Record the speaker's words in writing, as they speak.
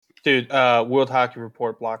Dude, World Hockey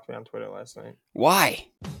Report blocked me on Twitter last night. Why?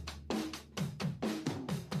 Gretzky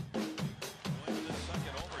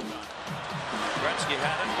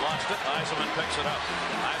had it, lost it. Eisenman picks it up.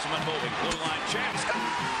 Eisenman moving, blue line chance.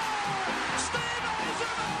 Steve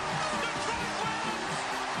Eisenman!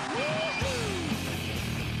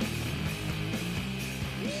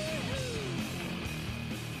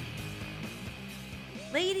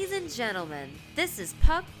 Ladies and gentlemen, this is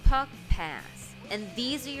Puck Pass, and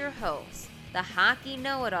these are your hosts, the hockey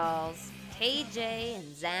know-it-alls, KJ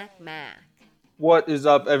and Zach Mack. What is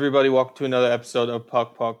up, everybody? Welcome to another episode of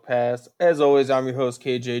Puck Pass. As always, I'm your host,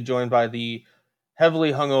 KJ, joined by the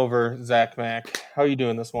heavily hungover Zach Mack. How are you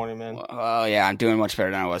doing this morning, man? Well, yeah, I'm doing much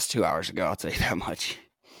better than I was 2 hours ago. I'll tell you that much.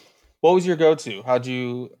 What was your go-to? How'd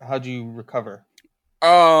you recover?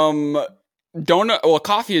 Donut. Well,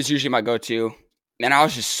 coffee is usually my go-to, and I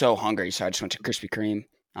was just so hungry, so I just went to Krispy Kreme.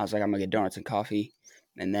 I was like, I'm gonna get donuts and coffee,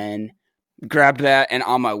 and then grabbed that. And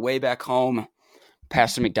on my way back home,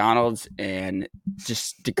 passed the McDonald's and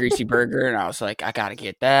just the greasy burger, and I was like, I gotta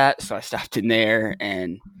get that. So I stopped in there,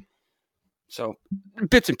 and so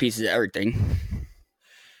bits and pieces of everything.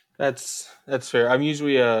 That's fair. I'm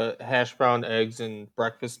usually a hash brown, eggs, and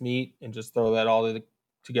breakfast meat, and just throw that all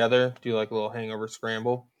together. Do like a little hangover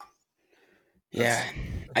scramble. Yeah,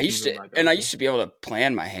 I used to be able to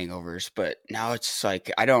plan my hangovers, but now it's just like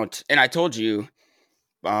I don't. And I told you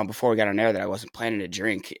before we got on air that I wasn't planning to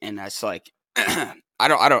drink, and that's like I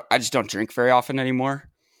just don't drink very often anymore.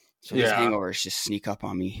 So these hangovers just sneak up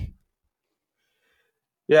on me.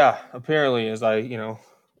 Yeah, apparently, as I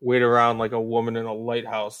wait around like a woman in a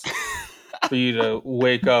lighthouse for you to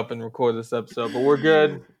wake up and record this episode, but we're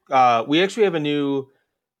good. We actually have a new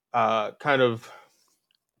kind of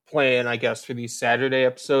plan, I guess, for these Saturday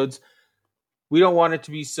episodes. We don't want it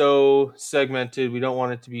to be so segmented. We don't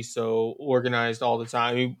want it to be so organized all the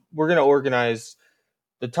time. I mean, we're going to organize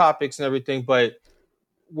the topics and everything, but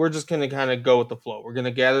we're just going to kind of go with the flow. We're going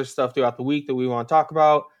to gather stuff throughout the week that we want to talk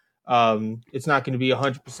about. It's not going to be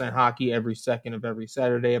 100% hockey every second of every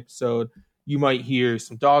Saturday episode. You might hear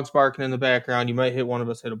some dogs barking in the background. You might hit one of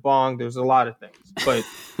us hit a bong. There's a lot of things, but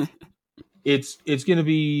it's going to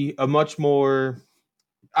be a much more,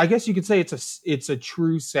 I guess you could say it's a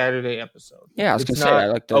true Saturday episode. Yeah, I was going to say I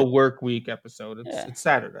like a work week episode. It's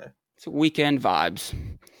Saturday. It's weekend vibes.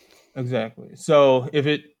 Exactly. So if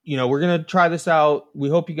we're going to try this out. We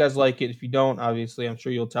hope you guys like it. If you don't, obviously, I'm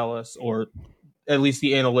sure you'll tell us, or at least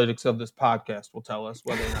the analytics of this podcast will tell us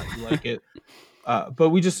whether or not you like it.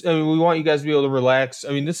 But we want you guys to be able to relax.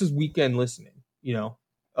 I mean, this is weekend listening. A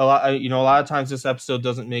lot of times this episode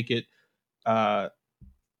doesn't make it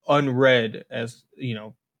unread, as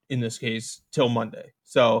in this case, till Monday.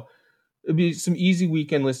 So it'd be some easy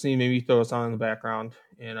weekend listening. Maybe throw us on in the background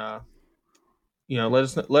and let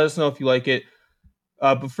us know if you like it.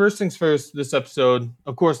 But first things first, this episode,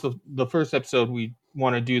 of course, the first episode we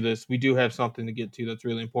want to do this. We do have something to get to that's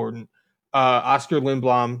really important. Oskar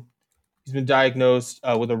Lindblom, he's been diagnosed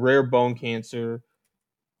with a rare bone cancer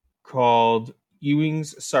called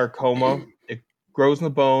Ewing's sarcoma. It grows in the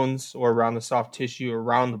bones or around the soft tissue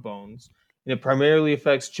around the bones, and it primarily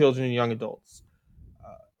affects children and young adults.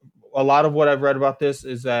 A lot of what I've read about this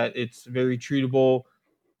is that it's very treatable,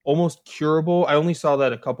 almost curable. I only saw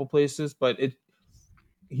that a couple places, but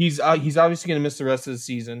he's obviously going to miss the rest of the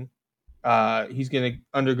season. He's going to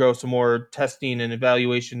undergo some more testing and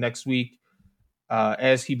evaluation next week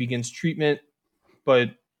as he begins treatment.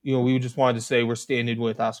 But we just wanted to say we're standing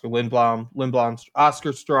with Oskar Lindblom. Lindblom's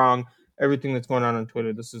Oscar strong. Everything that's going on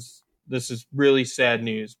Twitter. This is really sad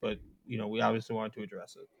news, but we obviously wanted to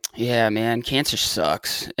address it. Yeah, man, cancer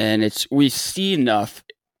sucks, and we see enough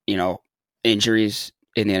injuries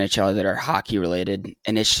in the NHL that are hockey related,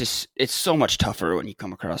 and it's so much tougher when you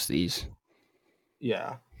come across these.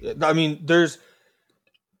 Yeah, I mean, if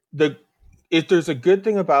there's a good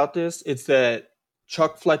thing about this, it's that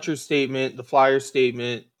Chuck Fletcher's statement, the Flyers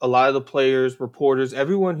statement, a lot of the players, reporters,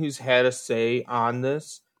 everyone who's had a say on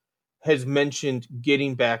this has mentioned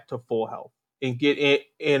getting back to full health and get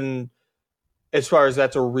in as far as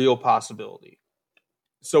that's a real possibility.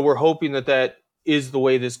 So we're hoping that is the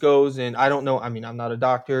way this goes. And I don't know. I mean, I'm not a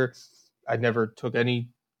doctor. I never took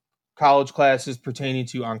any college classes pertaining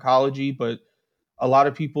to oncology, but a lot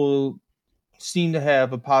of people seem to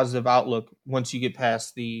have a positive outlook once you get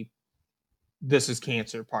past this is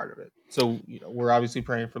cancer part of it. So, we're obviously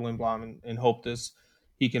praying for Lindblom and hope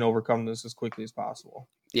he can overcome this as quickly as possible.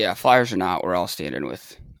 Yeah, Flyers or not, we're all standing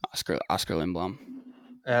with Oskar Lindblom.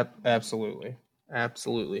 Absolutely.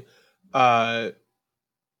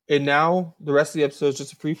 And now the rest of the episode is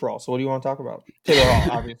just a free-for-all. So what do you want to talk about? Taylor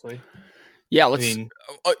Hall, obviously. Yeah, I mean,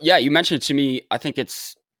 you mentioned it to me. I think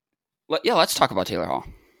let's talk about Taylor Hall.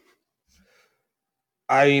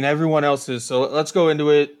 I mean, everyone else is. So let's go into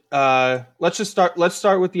it. Let's start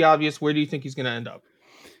with the obvious. Where do you think he's going to end up?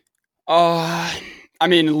 I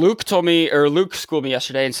mean, Luke schooled me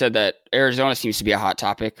yesterday and said that Arizona seems to be a hot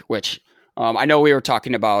topic, which I know we were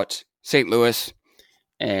talking about St. Louis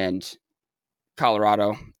and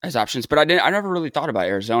Colorado as options, but I never really thought about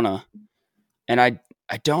Arizona. And I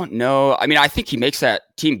don't know. I mean, I think he makes that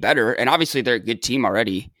team better, and obviously they're a good team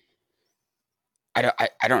already.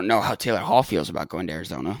 I don't know how Taylor Hall feels about going to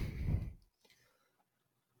Arizona.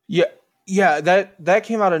 Yeah, that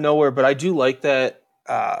came out of nowhere, but I do like that.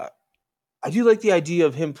 I do like the idea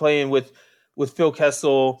of him playing with Phil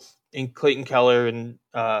Kessel and Clayton Keller and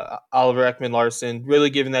Oliver Ekman-Larsson, really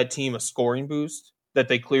giving that team a scoring boost that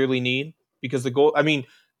they clearly need. Because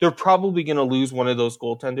they're probably going to lose one of those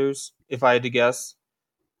goaltenders, if I had to guess,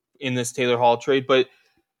 in this Taylor Hall trade. But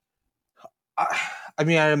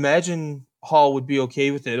I imagine Hall would be okay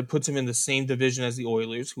with it. It puts him in the same division as the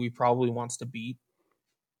Oilers, who he probably wants to beat,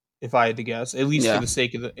 if I had to guess, at least for the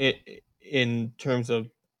sake of in terms of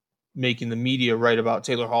making the media write about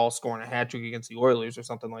Taylor Hall scoring a hat trick against the Oilers or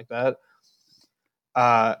something like that.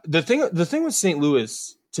 The thing with St.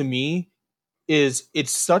 Louis to me is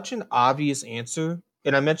it's such an obvious answer,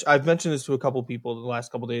 and I've mentioned this to a couple people the last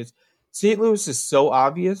couple days. St. Louis is so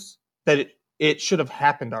obvious that it should have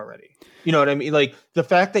happened already. You know what I mean? Like, the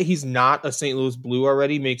fact that he's not a St. Louis Blue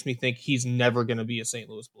already makes me think he's never going to be a St.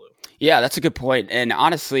 Louis Blue. Yeah, that's a good point. And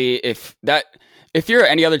honestly, if you're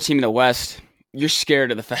any other team in the West, you're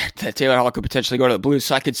scared of the fact that Taylor Hall could potentially go to the Blues.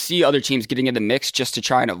 So I could see other teams getting in the mix just to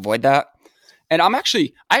try and avoid that. And I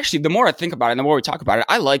actually, the more I think about it and the more we talk about it,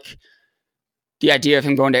 I like the idea of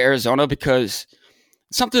him going to Arizona, because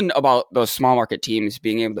something about those small market teams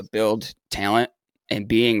being able to build talent and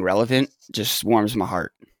being relevant just warms my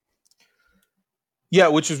heart. Yeah,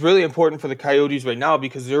 which is really important for the Coyotes right now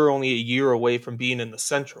because they're only a year away from being in the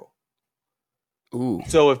Central. Ooh.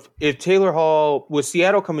 So if Taylor Hall, with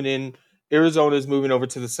Seattle coming in, Arizona is moving over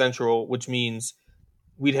to the Central, which means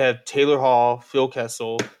we'd have Taylor Hall, Phil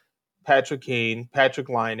Kessel, Patrick Kane, Patrick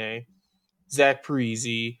Laine, Zach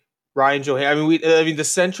Parise, Ryan Johansson. The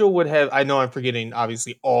Central would have. I know I'm forgetting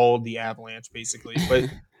obviously all the Avalanche basically, but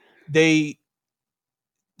the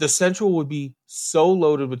Central would be so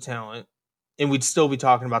loaded with talent, and we'd still be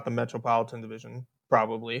talking about the Metropolitan Division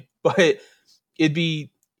probably, but it'd be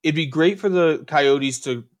great for the Coyotes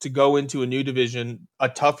to go into a new division, a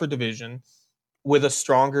tougher division, with a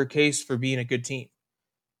stronger case for being a good team.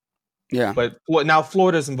 Yeah. But now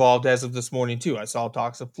Florida's involved as of this morning too. I saw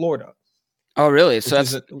talks of Florida. Oh, really? So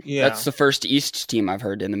that's the first East team I've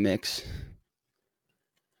heard in the mix.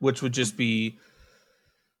 Which would just be,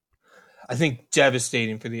 I think,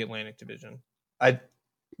 devastating for the Atlantic Division.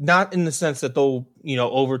 Not in the sense that they'll,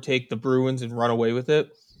 overtake the Bruins and run away with it.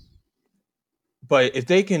 But if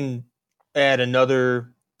they can add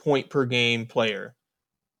another point per game player,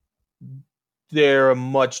 they're a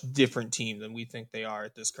much different team than we think they are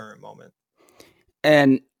at this current moment.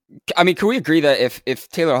 And I mean, can we agree that if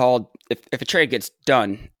Taylor Hall, if a trade gets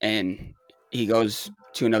done and he goes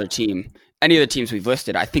to another team, any of the teams we've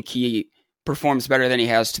listed, I think he performs better than he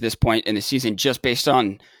has to this point in the season, just based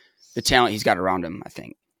on the talent he's got around him, I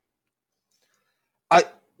think.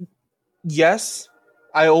 Yes.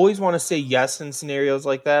 I always want to say yes in scenarios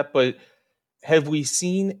like that, but have we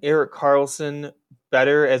seen Erik Karlsson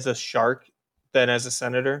better as a Shark than as a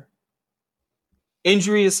Senator?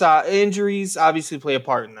 Injuries obviously play a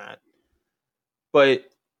part in that, but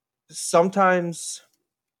sometimes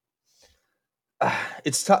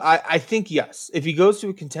it's tough. I think yes. If he goes to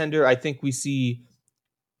a contender, I think we see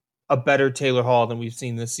a better Taylor Hall than we've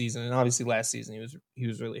seen this season, and obviously last season he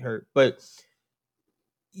was really hurt, but.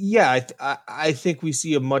 Yeah, I think we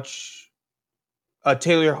see a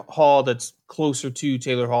Taylor Hall that's closer to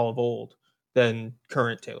Taylor Hall of old than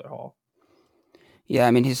current Taylor Hall. Yeah,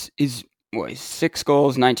 I mean he's 6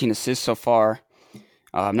 goals, 19 assists so far.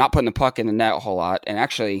 Not putting the puck in the net a whole lot, and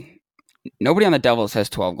actually nobody on the Devils has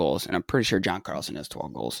 12 goals, and I'm pretty sure John Carlson has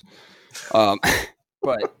 12 goals.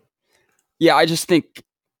 But yeah, I just think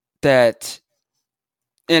that,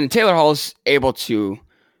 and Taylor Hall's able to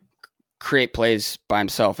create plays by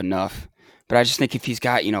himself enough, but I just think if he's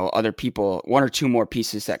got other people, one or two more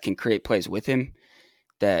pieces that can create plays with him,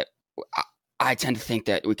 that I tend to think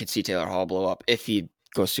that we could see Taylor Hall blow up if he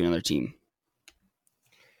goes to another team.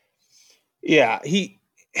 Yeah,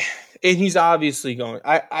 he's obviously going.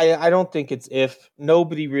 I don't think it's if.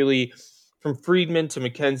 Nobody really, from Friedman to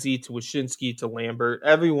McKenzie to Wyshynski to Lambert,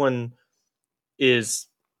 everyone is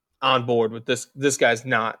on board with this. This guy's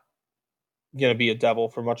not going to be a Devil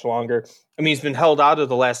for much longer. I mean, he's been held out of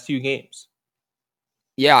the last 2 games.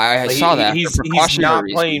 Yeah, I saw that. He's not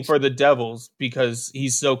playing for the Devils because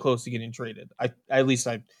he's so close to getting traded.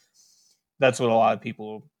 That's what a lot of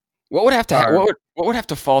people. What would have to what would have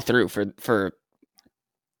to fall through for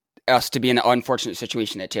us to be in an unfortunate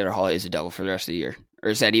situation that Taylor Hall is a Devil for the rest of the year, or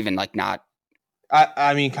is that even like not?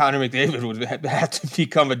 I mean, Connor McDavid would have to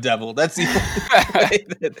become a Devil. That's the only way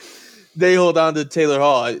that they hold on to Taylor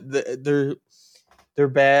Hall. They're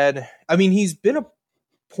bad. I mean, he's been a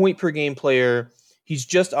point per game player. He's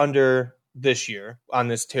just under this year on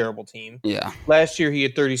this terrible team. Yeah. Last year, he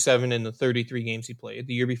had 37 in the 33 games he played.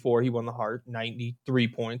 The year before, he won the Hart, 93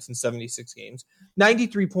 points in 76 games.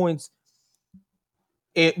 93 points,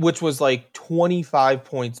 which was like 25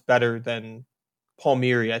 points better than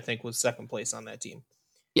Palmieri, I think, was second place on that team.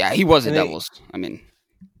 Yeah, he was the Devils. I mean.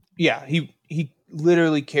 Yeah, he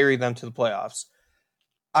literally carried them to the playoffs.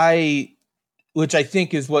 Which I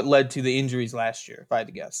think is what led to the injuries last year, if I had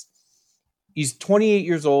to guess. He's 28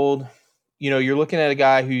 years old. You know, you're looking at a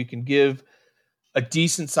guy who you can give a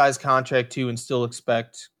decent sized contract to and still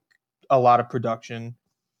expect a lot of production.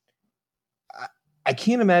 I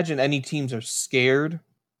can't imagine any teams are scared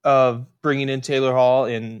of bringing in Taylor Hall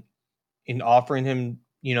and offering him,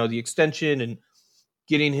 you know, the extension and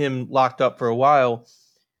getting him locked up for a while.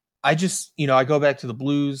 I go back to the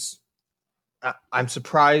Blues. I'm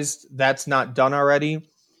surprised that's not done already.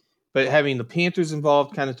 But having the Panthers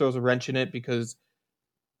involved kind of throws a wrench in it because,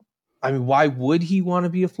 I mean, why would he want to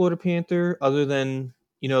be a Florida Panther other than,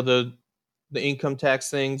 you know, the income tax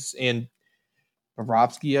things and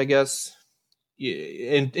Bobrovsky, I guess,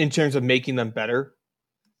 in terms of making them better?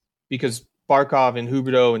 Because Barkov and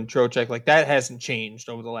Huberdeau and Trocheck, like that hasn't changed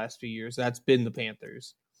over the last few years. That's been the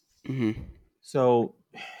Panthers. Mm-hmm. So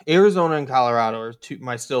Arizona and Colorado are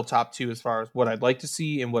my still top 2 as far as what I'd like to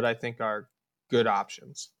see and what I think are good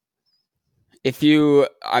options. If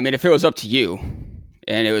it was up to you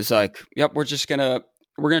and it was like, yep, we're gonna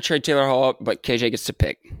trade Taylor Hall, but KJ gets to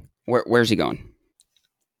pick. Where's he going?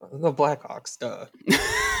 The Blackhawks, duh.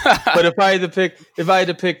 But if I had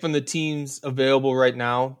to pick from the teams available right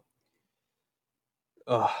now,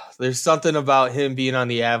 there's something about him being on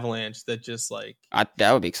the Avalanche that just like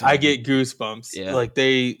that would be exciting. I get goosebumps. Yeah. Like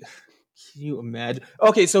can you imagine?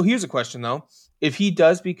 Okay, so here's a question though. If he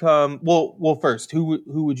does become first, who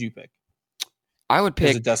would you pick? I would pick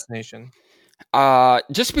as a destination.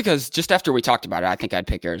 Just after we talked about it, I think I'd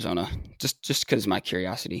pick Arizona. Just because of my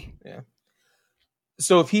curiosity. Yeah.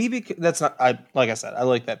 So if he like I said, I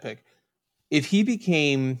like that pick. If he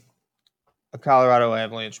became a Colorado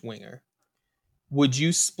Avalanche winger, would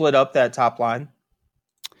you split up that top line?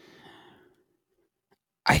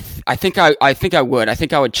 I think I would. I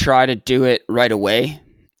think I would try to do it right away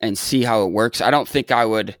and see how it works. I don't think I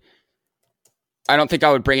would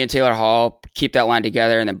bring in Taylor Hall, keep that line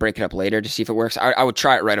together, and then break it up later to see if it works. I would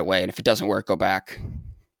try it right away, and if it doesn't work, go back.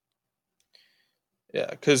 Yeah,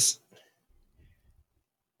 because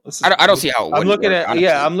I don't see how it would. I'm looking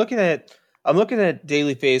at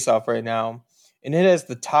Daily Faceoff right now, and it has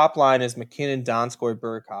the top line as McKinnon, Donskoy,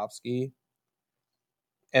 Burakovsky,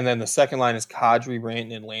 and then the second line is Kadri,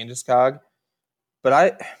 Rantanen, and Landeskog.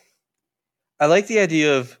 But I like the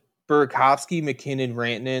idea of Burakovsky, McKinnon,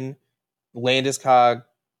 Rantanen, Landeskog,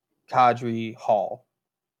 Kadri, Hall.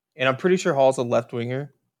 And I'm pretty sure Hall's a left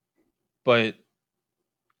winger. But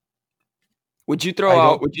would you throw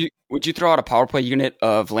out a power play unit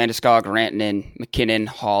of Landeskog, Rantanen, McKinnon,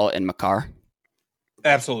 Hall, and Makar?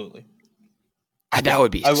 Absolutely. That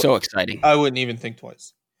would be so exciting. I wouldn't even think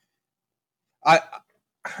twice.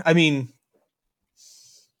 I mean,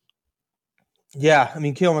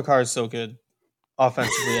 Cale Makar is so good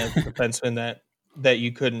offensively as a defenseman that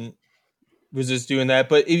you couldn't resist doing that.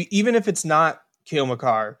 But even if it's not Cale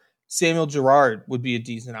Makar, Samuel Girard would be a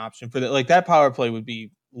decent option for that. Like that power play would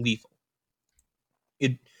be lethal.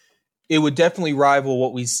 It would definitely rival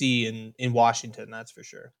what we see in Washington. That's for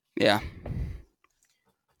sure. Yeah.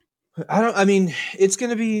 It's going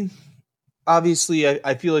to be obviously.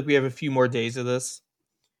 I feel like we have a few more days of this.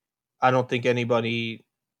 I don't think anybody.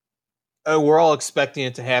 We're all expecting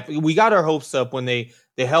it to happen. We got our hopes up when they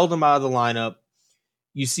held him out of the lineup.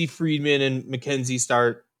 You see Friedman and McKenzie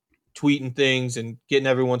start tweeting things and getting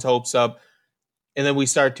everyone's hopes up. And then we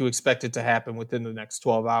start to expect it to happen within the next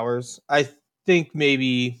 12 hours. I think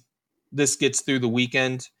maybe this gets through the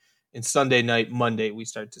weekend and Sunday night, Monday, we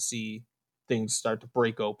start to see things start to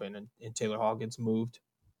break open and Taylor Hall gets moved.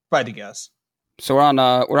 If I had to guess. So we're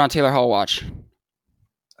on Taylor Hall watch.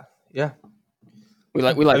 Yeah. We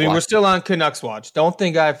like we're still on Canucks watch. Don't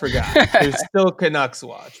think I forgot. There's still Canucks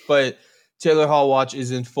watch. But Taylor Hall watch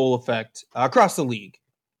is in full effect across the league.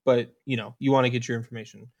 But, you want to get your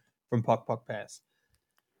information from Puck Pass.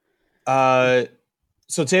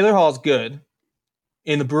 So Taylor Hall's good,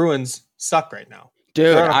 and the Bruins suck right now.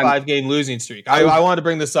 Dude, they're on a 5-game losing streak. I wanted to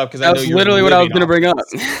bring this up because I know that's you're literally what I was going to bring up.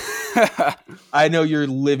 I know you're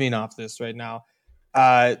living off this right now.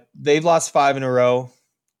 They've lost 5 in a row.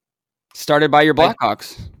 Started by your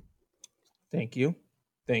Blackhawks. Thank you.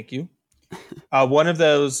 One of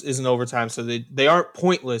those is in overtime, so they aren't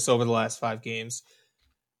pointless over the last 5 games.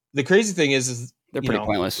 The crazy thing is they're pretty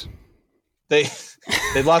pointless.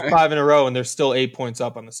 They've lost 5 in a row, and they're still 8 points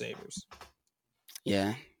up on the Sabres.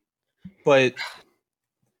 Yeah, but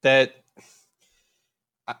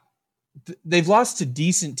they've lost to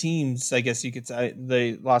decent teams. I guess you could say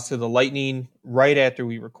they lost to the Lightning right after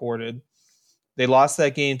we recorded. They lost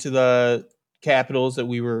that game to the Capitals that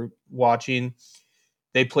we were watching.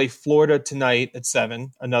 They play Florida tonight at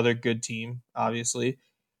 7, another good team, obviously.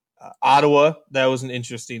 Ottawa, that was an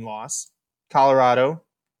interesting loss. Colorado,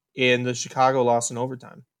 and the Chicago loss in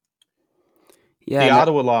overtime. Yeah, the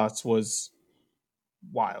Ottawa loss was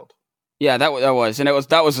wild. Yeah, that was, and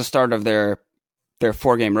that was the start of their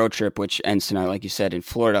 4-game road trip, which ends tonight, like you said, in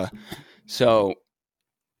Florida. So,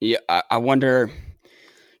 yeah, I wonder,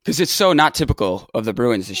 because it's so not typical of the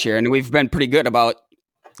Bruins this year, and we've been pretty good about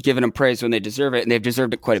giving them praise when they deserve it, and they've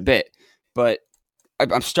deserved it quite a bit. But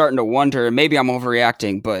I'm starting to wonder, maybe I'm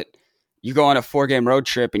overreacting, but you go on a 4-game road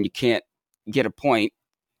trip and you can't get a point.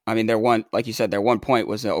 I mean, like you said, their 1 point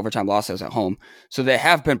was an overtime loss that was at home. So they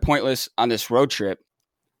have been pointless on this road trip.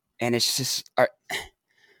 And it's just,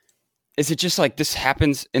 is it just like this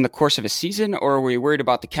happens in the course of a season, or are we worried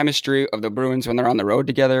about the chemistry of the Bruins when they're on the road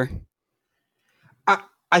together?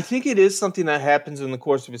 I think it is something that happens in the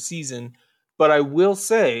course of a season, but I will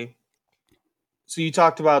say, so you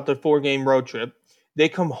talked about the 4-game road trip. They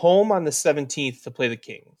come home on the 17th to play the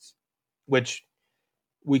Kings, which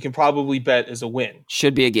we can probably bet is a win.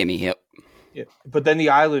 Should be a gimme, yep. Yeah. But then the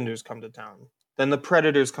Islanders come to town. Then the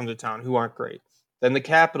Predators come to town, who aren't great. Then the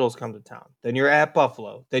Capitals come to town. Then you're at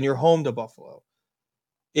Buffalo. Then you're home to Buffalo.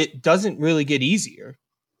 It doesn't really get easier.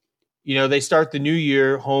 They start the new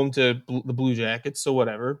year home to the Blue Jackets, so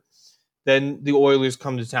whatever. Then the Oilers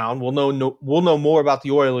come to town. We'll know more about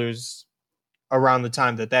the Oilers around the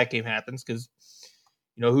time that game happens, because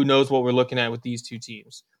who knows what we're looking at with these two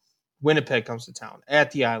teams. Winnipeg comes to town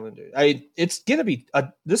at the Islanders. It's gonna be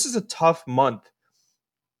this is a tough month.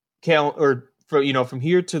 From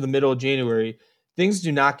here to the middle of January, things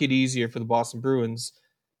do not get easier for the Boston Bruins.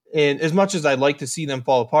 And as much as I'd like to see them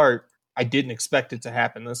fall apart, I didn't expect it to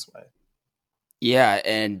happen this way. Yeah,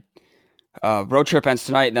 and road trip ends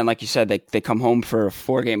tonight, and then like you said, they come home for a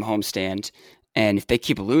 4-game homestand, and if they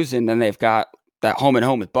keep losing, then they've got that home and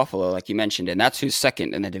home with Buffalo, like you mentioned, and that's who's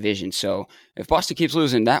second in the division. So if Boston keeps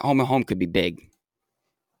losing, that home and home could be big.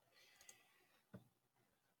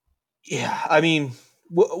 Yeah, I mean,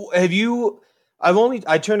 have you?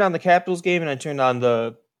 I turned on the Capitals game and I turned on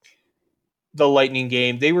the Lightning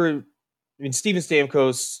game. Steven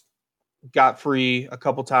Stamkos got free a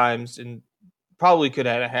couple times and probably could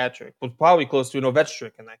have had a hat trick. Was probably close to an Ovechkin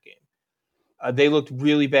trick in that game. They looked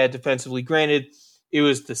really bad defensively. Granted, it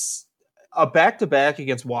was a back-to-back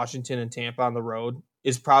against Washington and Tampa on the road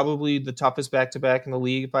is probably the toughest back-to-back in the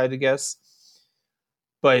league, if I had to guess.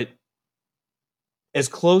 But as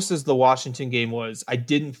close as the Washington game was, I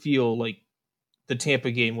didn't feel like the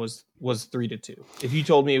Tampa game was 3-2. If you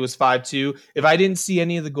told me it was 5-2, if I didn't see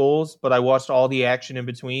any of the goals, but I watched all the action in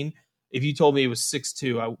between, if you told me it was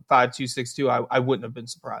 6-2, 5-2, 6-2, I wouldn't have been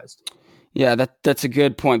surprised. Yeah, that's a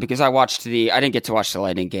good point, because I didn't get to watch the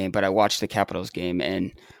Lightning game, but I watched the Capitals game,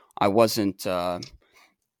 and I wasn't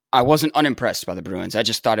unimpressed by the Bruins. I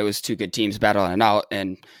just thought it was two good teams battling it out,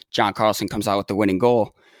 and John Carlson comes out with the winning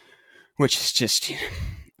goal, which is just,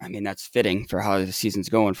 that's fitting for how the season's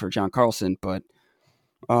going for John Carlson. But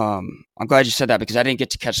I'm glad you said that, because I didn't get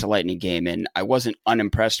to catch the Lightning game, and I wasn't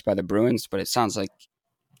unimpressed by the Bruins, but it sounds like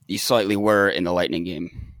you slightly were in the Lightning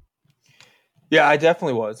game. Yeah, I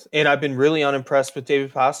definitely was. And I've been really unimpressed with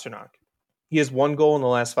David Pastrnak. He has 1 goal in the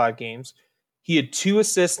last 5 games. He had 2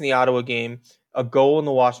 assists in the Ottawa game, a goal in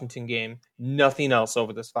the Washington game, nothing else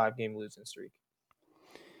over this 5-game losing streak.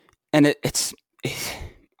 And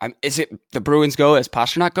is it the Bruins go as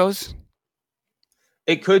Pastrnak goes?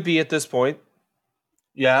 It could be at this point.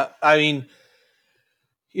 Yeah,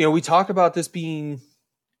 we talk about this being,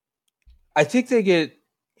 I think they get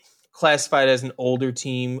classified as an older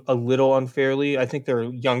team a little unfairly. I think they're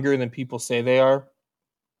younger than people say they are.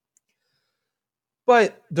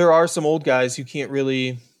 But there are some old guys who can't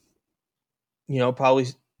really, probably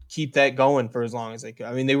keep that going for as long as they could.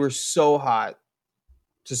 I mean, they were so hot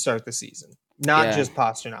to start the season. Not just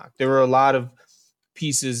Pastrnak. There were a lot of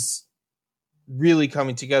pieces really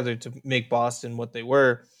coming together to make Boston what they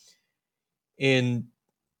were. And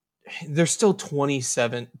they're still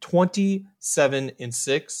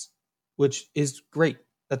 27-6, which is great.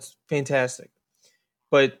 That's fantastic.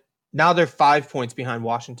 But now they're 5 points behind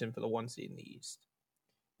Washington for the 1 seed in the East.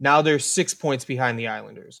 Now they're 6 points behind the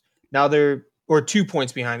Islanders. Now they're 2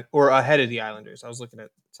 points behind or ahead of the Islanders. I was looking at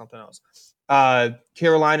something else.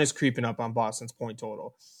 Carolina's creeping up on Boston's point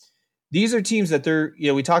total. These are teams that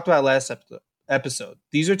we talked about last episode.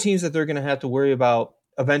 These are teams that they're going to have to worry about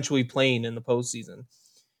eventually playing in the postseason.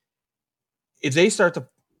 If they start to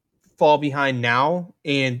fall behind now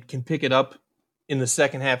and can pick it up in the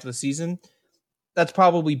second half of the season, that's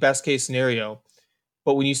probably best case scenario.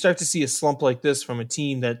 But when you start to see a slump like this from a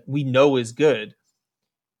team that we know is good,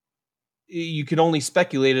 you can only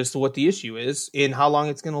speculate as to what the issue is and how long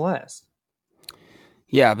it's going to last.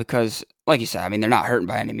 Yeah, because like you said, I mean, they're not hurting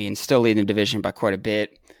by any means, still leading the division by quite a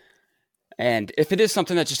bit. And if it is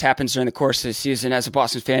something that just happens during the course of the season, as a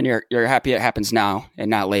Boston fan, you're happy it happens now and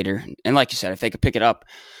not later. And like you said, if they could pick it up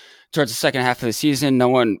towards the second half of the season, no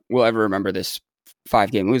one will ever remember this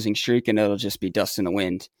 5-game losing streak, and it'll just be dust in the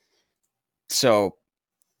wind. So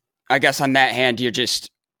I guess on that hand,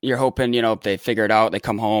 you're hoping, if they figure it out, they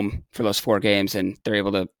come home for those 4 games and they're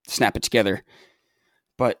able to snap it together.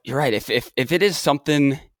 But you're right. If it is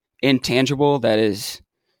something intangible that is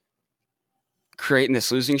creating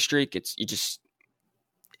this losing streak,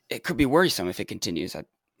 it could be worrisome if it continues. I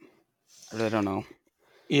really don't know.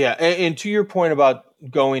 Yeah, and to your point about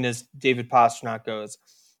going as David Pastrnak goes,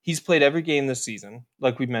 he's played every game this season.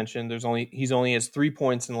 Like we mentioned, he's only has 3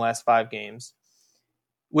 points in the last 5 games,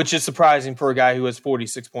 which is surprising for a guy who has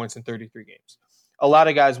 46 points in 33 games. A lot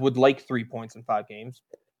of guys would like 3 points in 5 games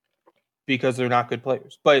because they're not good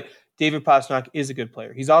players. But David Pastrnak is a good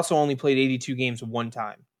player. He's also only played 82 games 1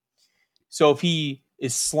 time. So if he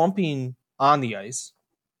is slumping on the ice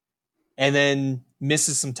and then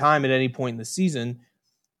misses some time at any point in the season,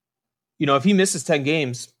 if he misses 10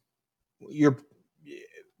 games,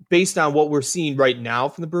 based on what we're seeing right now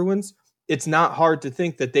from the Bruins, it's not hard to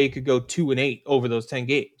think that they could go 2-8 over those 10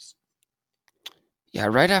 games. Yeah,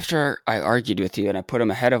 right after I argued with you and I put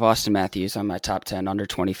him ahead of Austin Matthews on my top 10 under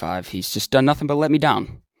 25, he's just done nothing but let me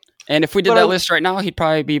down. And if we did that list right now, he'd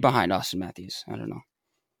probably be behind Austin Matthews. I don't know.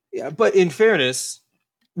 Yeah, but in fairness,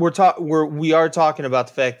 we are talking about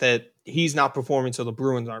the fact that he's not performing, so the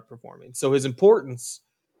Bruins aren't performing. So his importance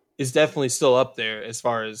is definitely still up there as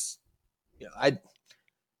far as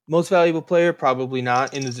most valuable player, probably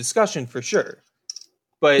not in the discussion for sure.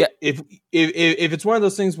 But if it's one of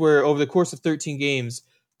those things where over the course of 13 games,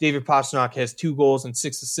 David Pastrnak has 2 goals and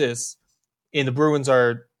 6 assists, and the Bruins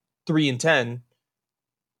are 3-10,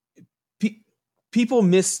 people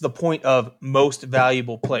miss the point of most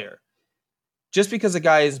valuable player. Just because a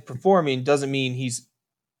guy is performing doesn't mean he's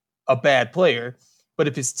a bad player. But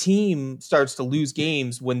if his team starts to lose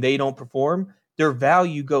games when they don't perform, their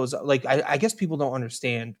value goes up. Like, I guess people don't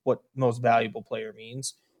understand what most valuable player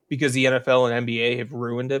means because the NFL and NBA have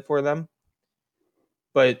ruined it for them.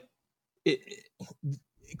 But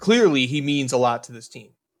clearly he means a lot to this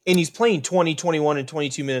team. And he's playing 20, 21, and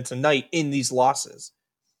 22 minutes a night in these losses.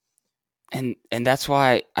 And that's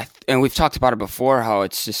why, and we've talked about it before, how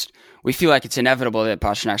it's just, we feel like it's inevitable that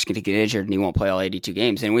Pasternak's going to get injured and he won't play all 82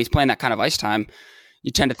 games. And when he's playing that kind of ice time,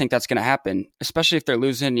 you tend to think that's going to happen, especially if they're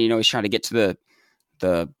losing. He's trying to get to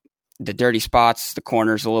the dirty spots, the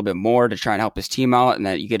corners a little bit more to try and help his team out, and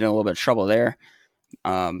that you get in a little bit of trouble there.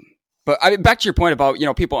 But back to your point about,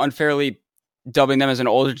 people unfairly dubbing them as an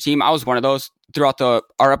older team. I was one of those throughout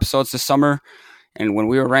our episodes this summer. And when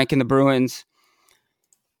we were ranking the Bruins,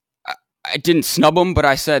 I didn't snub them, but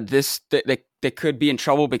I said they could be in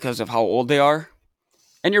trouble because of how old they are.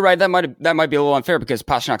 And you're right, that might be a little unfair because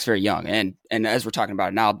Pasternak's very young, and as we're talking about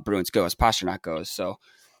it now, the Bruins go as Pastrnak goes. So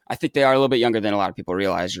I think they are a little bit younger than a lot of people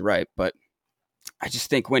realize. You're right, but I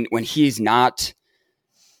just think when he's not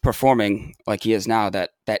performing like he is now,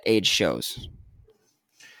 that age shows.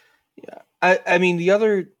 Yeah, I mean the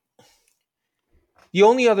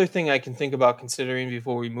only other thing I can think about considering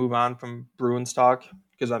before we move on from Bruins talk,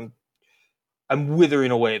 because I'm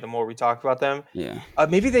withering away the more we talk about them. Yeah,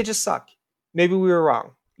 maybe they just suck. Maybe we were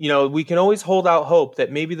wrong. We can always hold out hope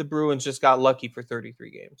that maybe the Bruins just got lucky for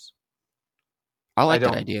 33 games. I like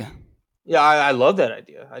that idea. Yeah, I love that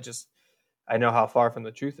idea. I know how far from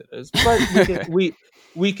the truth it is, but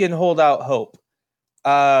we can hold out hope.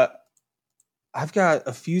 I've got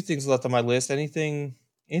a few things left on my list. Anything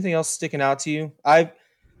else sticking out to you? I've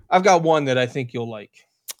got one that I think you'll like.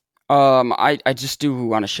 I just do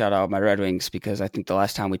want to shout out my Red Wings because I think the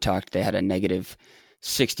last time we talked, they had a negative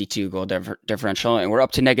 62 goal differential, and we're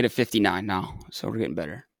up to negative 59 now, so we're getting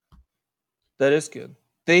better. That is good.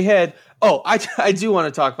 They had. Oh, I do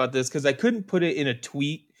want to talk about this because I couldn't put it in a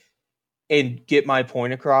tweet and get my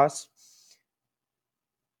point across.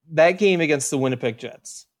 That game against the Winnipeg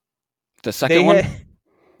Jets. The second one?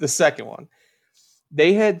 The second one.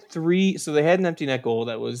 They had 3, so they had an empty net goal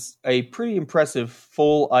that was a pretty impressive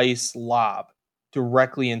full ice lob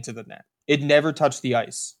directly into the net. It never touched the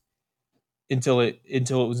ice until it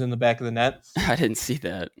was in the back of the net. I didn't see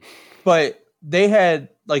that. But they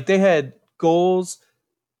had goals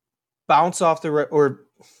bounce off or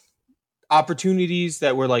opportunities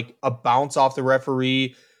that were like a bounce off the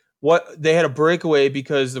referee. They had a breakaway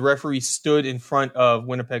because the referee stood in front of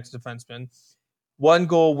Winnipeg's defenseman. One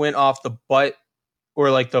goal went off the butt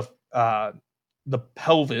or like the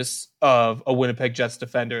pelvis of a Winnipeg Jets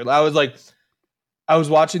defender. I was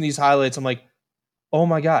watching these highlights. I'm like, oh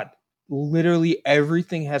my God, literally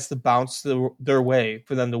everything has to bounce their way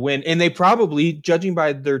for them to win. And they probably, judging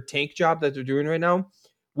by their tank job that they're doing right now,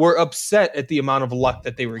 were upset at the amount of luck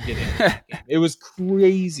that they were getting. It was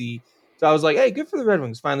crazy. So I was like, hey, good for the Red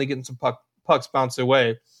Wings finally getting some pucks bounced their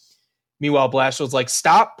way. Meanwhile, Blashill's like,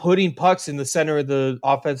 stop putting pucks in the center of the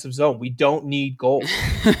offensive zone. We don't need goals.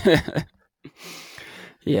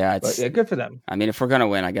 Yeah, good for them. I mean, if we're going to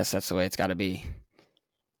win, I guess that's the way it's got to be.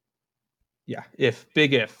 Yeah, if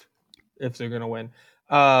they're going to win.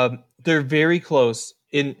 They're very close.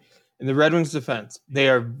 In the Red Wings' defense, they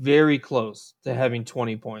are very close to having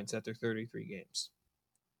 20 points after 33 games.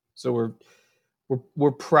 So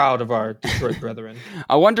we're proud of our Detroit brethren.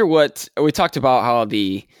 I wonder what we talked about, how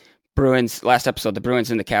the Bruins last episode, the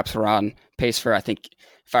Bruins and the Caps were on pace for, I think,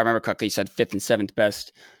 if I remember correctly, you said 5th and 7th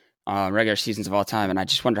best regular seasons of all time. And I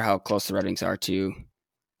just wonder how close the Red Wings are to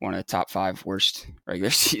one of the top 5 worst regular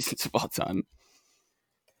seasons of all time.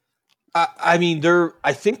 I mean,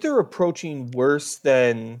 I think they're approaching worse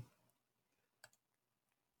than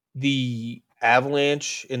the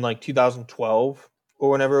Avalanche in like 2012 or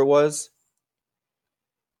whenever it was.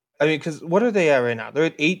 I mean, because what are they at right now? They're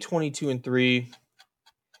at 8-22-3.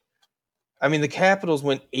 I mean, the Capitals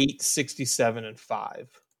went 8-67-5.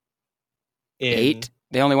 8?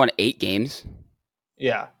 They only won 8 games?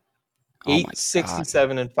 Yeah. Oh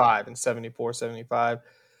 8-67-5 and 74-75.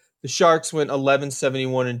 The Sharks went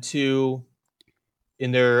 11-71-2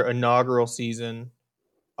 in their inaugural season.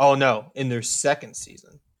 Oh, no, in their second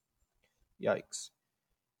season. Yikes.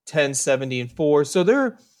 10-70-4.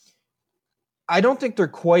 So I don't think they're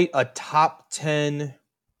quite a top 10.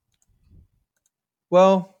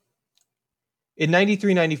 Well, in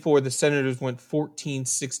 93-94, the Senators went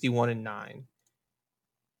 14-61-9.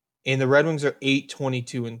 And the Red Wings are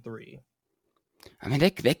 8-22-3. I mean, they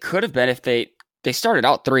could have been if they started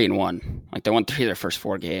out 3-1. Like, they won 3 of their first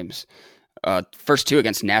 4 games. First 2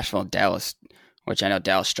 against Nashville and Dallas, which I know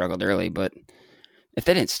Dallas struggled early, but if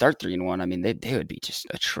they didn't start 3-1, I mean, they would be just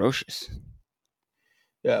atrocious.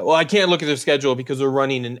 Yeah, well, I can't look at their schedule because they're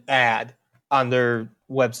running an ad on their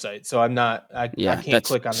website, so I'm not. I can't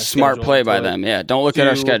click on the smart schedule play by them. Yeah, don't look at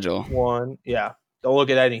our schedule. 1, yeah, don't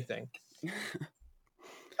look at anything.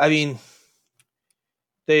 I mean,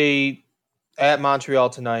 they at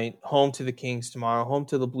Montreal tonight, home to the Kings tomorrow, home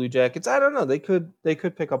to the Blue Jackets. I don't know. They could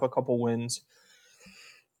pick up a couple wins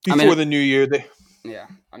before the new year. Yeah,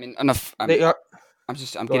 I mean, enough. I'm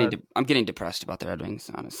getting depressed about the Red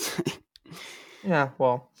Wings, honestly. Yeah,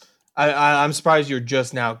 well, I'm surprised you're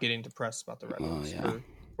just now getting depressed about the Red Wings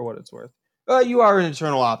for what it's worth. You are an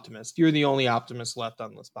eternal optimist. You're the only optimist left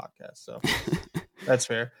on this podcast, so that's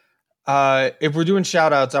fair. If we're doing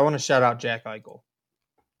shout-outs, I want to shout out Jack Eichel.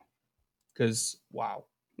 Because, wow.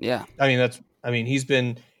 Yeah. I mean, he's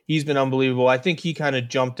been unbelievable. I think he kind of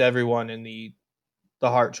jumped everyone in the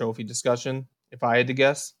Hart Trophy discussion, if I had to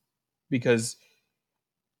guess. Because,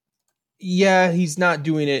 yeah, he's not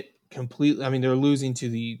doing it completely. I mean, they're losing to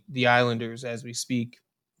the Islanders as we speak,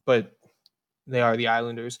 but they are the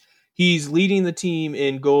Islanders. He's leading the team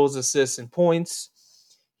in goals, assists, and points.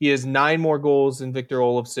 He has 9 more goals than Victor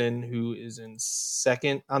Olofsson, who is in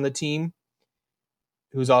second on the team,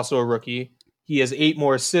 who's also a rookie. He has 8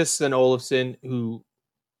 more assists than Olofsson, who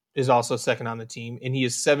is also second on the team, and he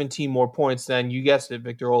has 17 more points than, you guessed it,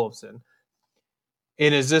 Victor Olofsson.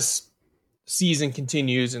 And as this season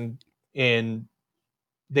continues and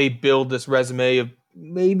they build this resume of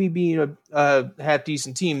maybe being a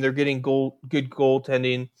half-decent team, they're getting good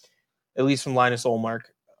goaltending, at least from Linus Ullmark.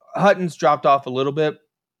 Hutton's dropped off a little bit,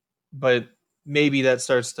 but maybe that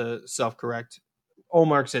starts to self-correct.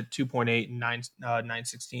 Ullmark's at 2.8 and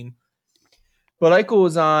 916. But Eichel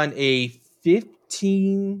was on a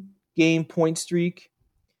 15-game point streak.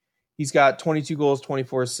 He's got 22 goals,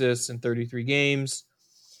 24 assists in 33 games.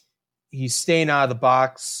 He's staying out of the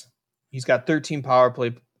box. He's got 13 power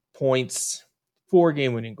play points, 4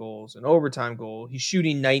 game-winning goals, an overtime goal. He's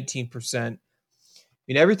shooting 19%. I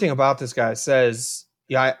mean, everything about this guy says,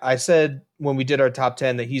 I said when we did our top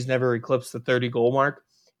 10 that he's never eclipsed the 30-goal mark.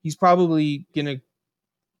 He's probably going to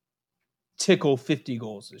tickle 50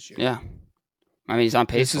 goals this year. Yeah. I mean, he's on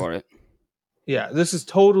pace for it. Yeah, this is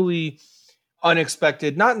totally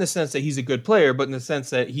unexpected, not in the sense that he's a good player, but in the sense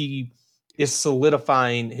that he is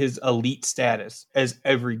solidifying his elite status as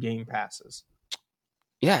every game passes.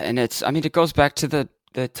 Yeah, and it goes back to the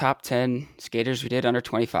top 10 skaters we did under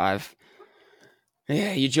 25.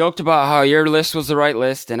 Yeah, you joked about how your list was the right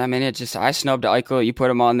list, and I mean, I snubbed Eichel, you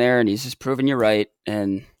put him on there, and he's just proving you right,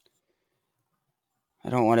 and I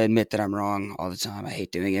don't want to admit that I'm wrong all the time. I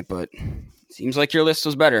hate doing it, but it seems like your list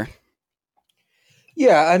was better.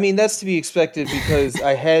 Yeah, I mean, that's to be expected because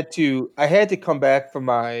I had to come back from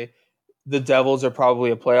the Devils are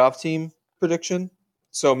probably a playoff team prediction.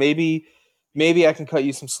 So maybe I can cut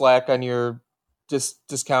you some slack on your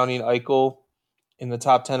discounting Eichel in the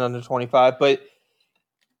top 10 under 25. But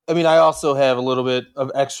I mean, I also have a little bit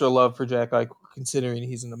of extra love for Jack Eichel considering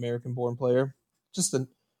he's an American-born player. Just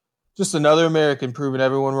another American proving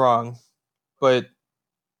everyone wrong. But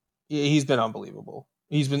he's been unbelievable.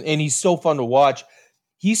 He's so fun to watch.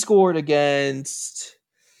 He scored against,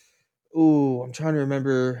 I'm trying to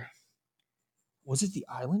remember. Was it the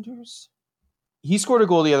Islanders? He scored a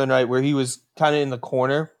goal the other night where he was kind of in the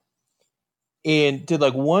corner and did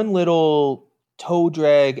like one little toe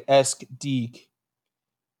drag-esque deke.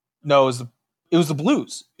 No, it was the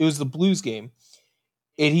Blues. It was the Blues game.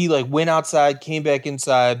 And he like went outside, came back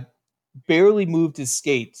inside, barely moved his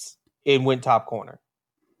skates, and went top corner.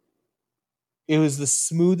 It was the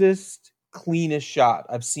smoothest, cleanest shot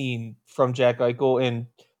I've seen from Jack Eichel, and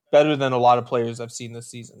better than a lot of players I've seen this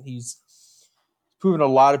season. He's proven a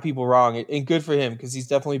lot of people wrong, and good for him because he's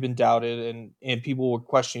definitely been doubted, and people were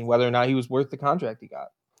questioning whether or not he was worth the contract he got.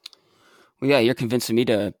 Well, yeah, you're convincing me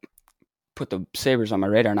to put the Sabres on my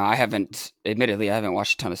radar now. I haven't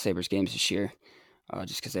watched a ton of Sabres games this year,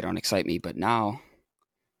 just because they don't excite me. But now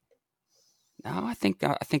I think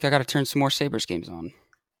I got to turn some more Sabres games on.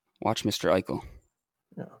 Watch Mr. Eichel.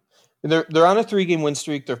 Yeah. They're on a 3-game win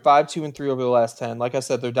streak. They're 5-2-3 over the last 10. Like I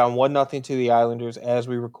said, they're down 1-0 to the Islanders as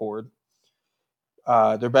we record.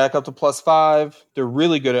 They're back up to +5. They're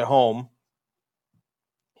really good at home.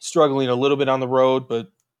 Struggling a little bit on the road,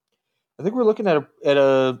 but I think we're looking at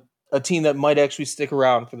a team that might actually stick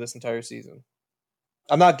around for this entire season.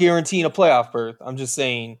 I'm not guaranteeing a playoff berth. I'm just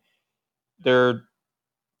saying they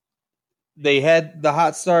had the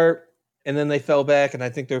hot start and then they fell back, and I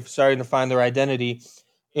think they're starting to find their identity.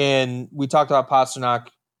 And we talked about Pastrnak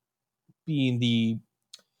being the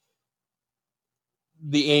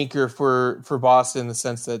anchor for Boston in the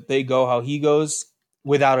sense that they go how he goes.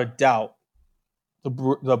 Without a doubt,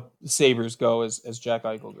 the Sabres go as Jack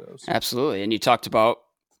Eichel goes. Absolutely. And you talked about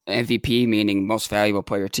MVP, meaning most valuable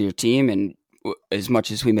player to your team. And as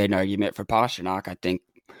much as we made an argument for Pastrnak, I think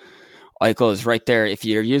Eichel is right there. If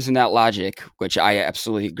you're using that logic, which I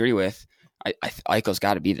absolutely agree with, Eichel's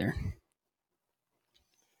got to be there.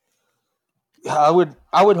 I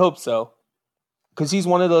would hope so. Because he's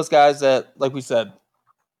one of those guys that, like we said,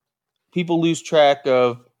 people lose track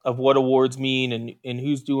of what awards mean and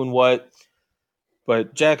who's doing what.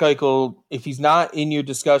 But Jack Eichel, if he's not in your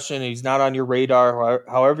discussion, and he's not on your radar,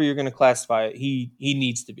 however you're going to classify it, he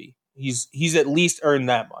needs to be. He's at least earned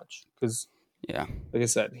that much. Because, yeah, like I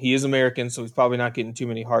said, he is American, so he's probably not getting too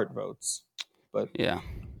many Hart votes. But yeah,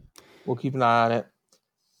 we'll keep an eye on it.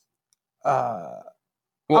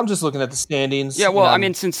 I'm just looking at the standings. Yeah, well, I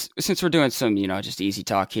mean, since we're doing some, just easy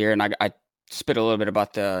talk here, and I spit a little bit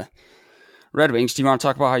about the Red Wings, do you want to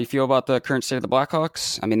talk about how you feel about the current state of the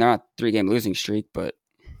Blackhawks? I mean, they're on a 3-game losing streak, but...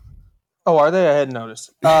 Oh, are they? I hadn't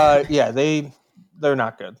noticed. Yeah, they're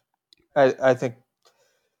not good. I think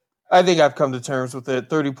I've come to terms with it.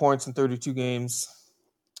 30 points in 32 games.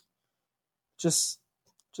 Just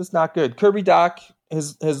not good. Kirby Dach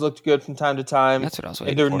has looked good from time to time. That's what I was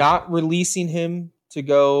waiting and they're for. not releasing him to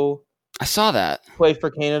go... I saw that. ...play for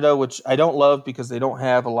Canada, which I don't love because they don't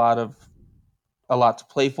have a lot to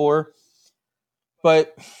play for.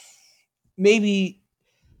 But maybe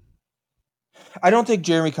I don't think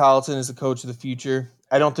Jeremy Colleton is the coach of the future.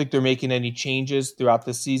 I don't think they're making any changes throughout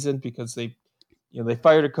this season because they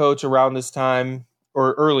fired a coach around this time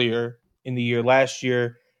or earlier in the year last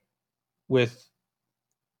year with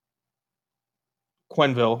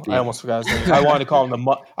Quenneville. Yeah. I almost forgot his name. I wanted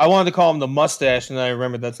to call him the mustache, and then I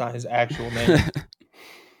remembered that's not his actual name.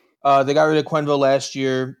 They got rid of Quenneville last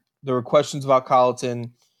year. There were questions about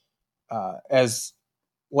Colleton as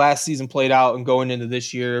last season played out and going into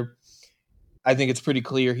this year. I think it's pretty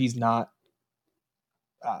clear he's not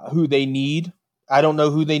who they need. I don't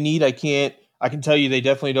know who they need. I can tell you they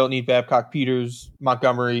definitely don't need Babcock, Peters,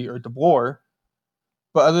 Montgomery, or DeBoer.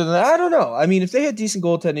 But other than that, I don't know. I mean, if they had decent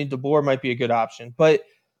goaltending, DeBoer might be a good option. But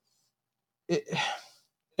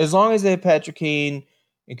as long as they have Patrick Kane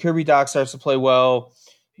and Kirby Dach starts to play well,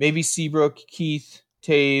 maybe Seabrook, Keith,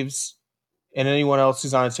 Taves, and anyone else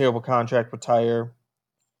who's on a terrible contract retire.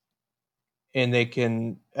 And they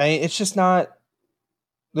can – it's just not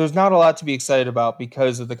 – there's not a lot to be excited about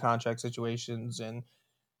because of the contract situations. And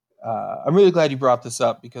I'm really glad you brought this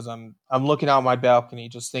up because I'm looking out my balcony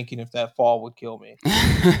just thinking if that fall would kill me.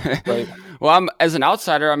 But, well, as an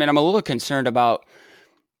outsider, I'm a little concerned about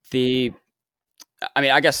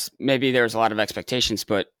I guess maybe there's a lot of expectations,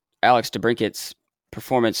 but Alex DeBrincat's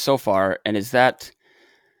performance so far, and is that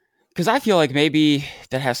because I feel like maybe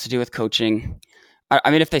that has to do with coaching.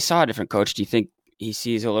 If they saw a different coach, do you think he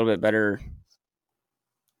sees a little bit better?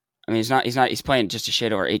 He's playing just a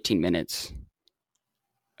shade over 18 minutes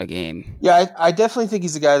a game. Yeah, I definitely think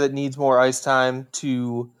he's a guy that needs more ice time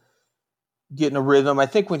to get in a rhythm. I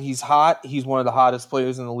think when he's hot, he's one of the hottest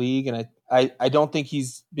players in the league, and I don't think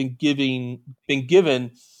he's been given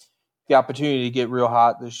the opportunity to get real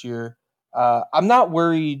hot this year. I'm not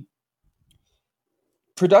worried.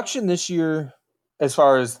 Production this year, as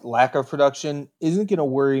far as lack of production, isn't going to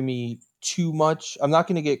worry me too much. I'm not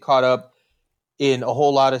going to get caught up in a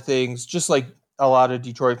whole lot of things, just like a lot of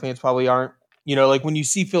Detroit fans probably aren't. Like when you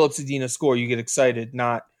see Philip Zadina score, you get excited,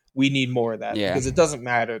 not we need more of that, because it doesn't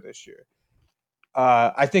matter this year.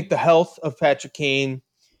 I think the health of Patrick Kane,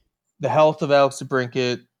 the health of Alex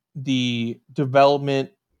DeBrincat, the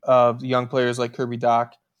development of the young players like Kirby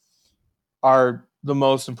Dach are the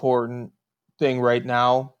most important thing right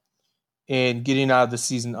now, and getting out of the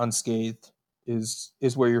season unscathed is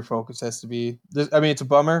where your focus has to be. It's a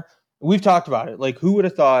bummer. We've talked about it. Like, who would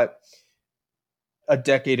have thought a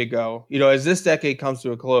decade ago, as this decade comes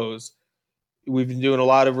to a close, we've been doing a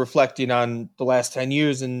lot of reflecting on the last 10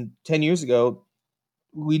 years, and 10 years ago,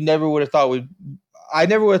 I never would have thought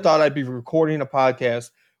I'd be recording a podcast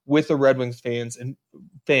with a Red Wings fan,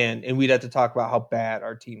 and we'd have to talk about how bad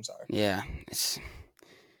our teams are. Yeah, it's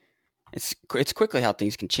quickly how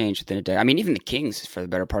things can change within a day. Even the Kings, for the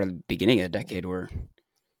better part of the beginning of the decade, were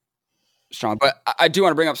strong. But I do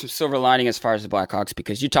want to bring up some silver lining as far as the Blackhawks,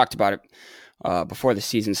 because you talked about it before the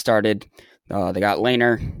season started. They got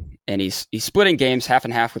Lehner, and he's splitting games half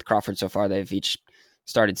and half with Crawford so far. They've each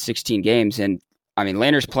started 16 games, and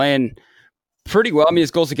Lehner's playing pretty well.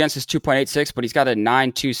 His goals against is 2.86, but he's got a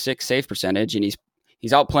 9.26 save percentage, and he's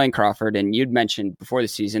outplaying Crawford. And you'd mentioned before the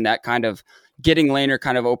season that kind of getting Lehner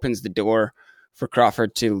kind of opens the door for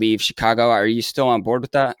Crawford to leave Chicago. Are you still on board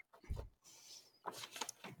with that?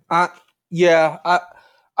 Yeah,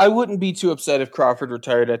 I wouldn't be too upset if Crawford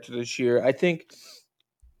retired after this year. I think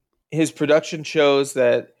his production shows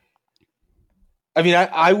that.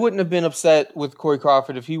 I wouldn't have been upset with Corey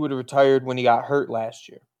Crawford if he would have retired when he got hurt last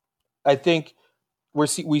year. I think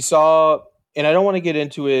we saw, and I don't want to get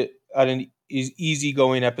into it on an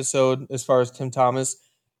easygoing episode as far as Tim Thomas.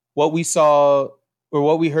 What we saw or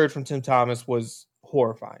what we heard from Tim Thomas was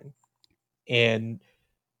horrifying. And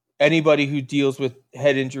anybody who deals with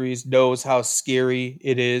head injuries knows how scary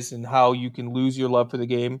it is and how you can lose your love for the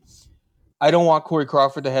game. I don't want Corey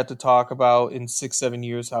Crawford to have to talk about in 6-7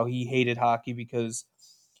 years how he hated hockey because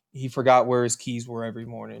he forgot where his keys were every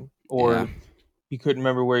morning, or he couldn't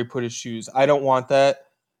remember where he put his shoes. I don't want that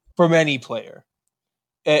from any player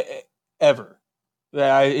ever.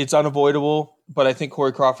 It's unavoidable, but I think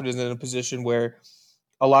Corey Crawford is in a position where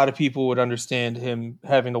a lot of people would understand him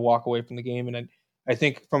having to walk away from the game. And I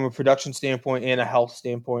think from a production standpoint and a health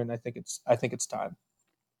standpoint, I think it's time.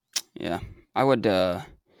 Yeah, I would.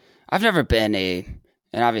 I've never been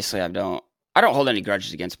and obviously I don't hold any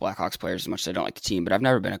grudges against Blackhawks players as much as I don't like the team, but I've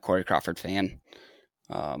never been a Corey Crawford fan.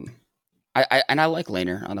 I like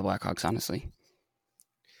Lehner on the Blackhawks, honestly.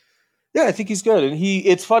 Yeah, I think he's good. And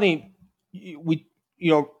it's funny.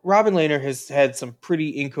 Robin Lehner has had some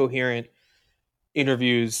pretty incoherent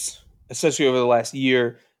interviews, especially over the last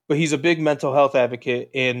year, but he's a big mental health advocate.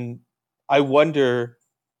 And I wonder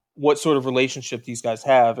what sort of relationship these guys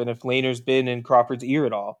have. And if Lehner's been in Crawford's ear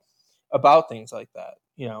at all about things like that,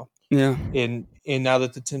 Yeah. And now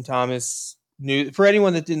that the Tim Thomas news, for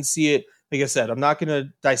anyone that didn't see it, like I said, I'm not going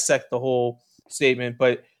to dissect the whole statement,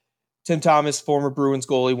 but Tim Thomas, former Bruins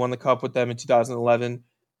goalie, won the Cup with them in 2011.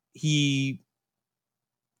 He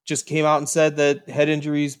just came out and said that head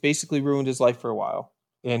injuries basically ruined his life for a while.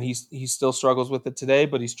 And he still struggles with it today,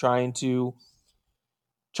 but he's trying to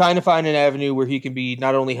find an avenue where he can be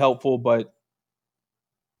not only helpful, but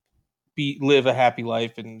live a happy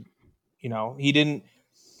life. And, he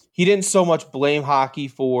didn't so much blame hockey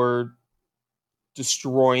for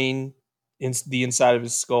destroying the inside of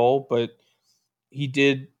his skull, but he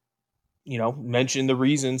did, mention the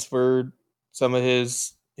reasons for some of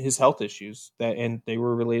his health issues and they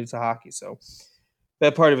were related to hockey. So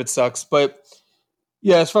that part of it sucks. But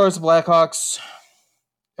yeah, as far as the Blackhawks,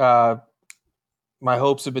 my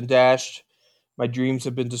hopes have been dashed. My dreams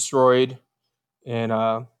have been destroyed. And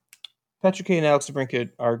Patrick Kane and Alex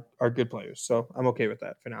DeBrincat are good players. So I'm okay with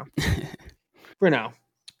that for now.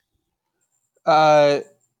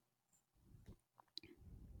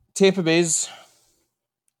 Tampa Bay's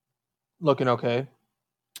looking okay.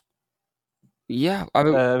 Yeah.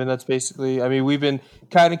 That's basically, we've been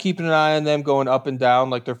kind of keeping an eye on them going up and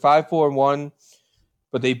down. Like they're 5-4-1,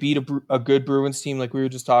 but they beat a good Bruins team like we were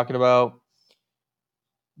just talking about.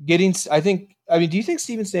 Do you think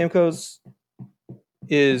Steven Stamkos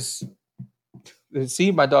is...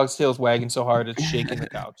 See, my dog's tail's wagging so hard it's shaking the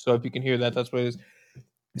couch. So if you can hear that, that's what it is.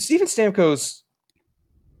 Steven Stamkos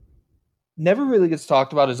never really gets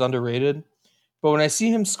talked about as underrated, but when I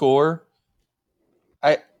see him score,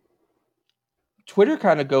 Twitter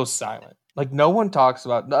kind of goes silent. Like no one talks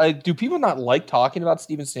about. Do people not like talking about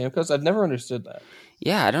Steven Stamkos? I've never understood that.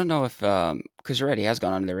 Yeah, I don't know if because you're right, he has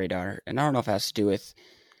gone under the radar, and I don't know if it has to do with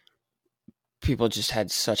people just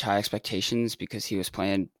had such high expectations because he was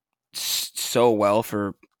playing so well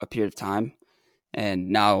for a period of time, and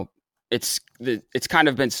now it's kind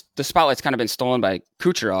of been the spotlight's kind of been stolen by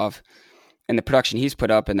Kucherov and the production he's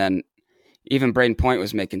put up, and then even Braden Point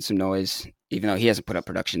was making some noise, even though he hasn't put up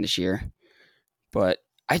production this year. But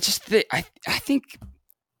I just I think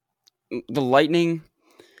the Lightning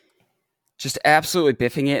just absolutely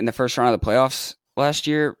biffing it in the first round of the playoffs last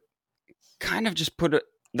year kind of just put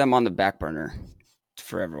them on the back burner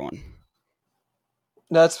for everyone.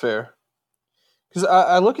 That's fair. Because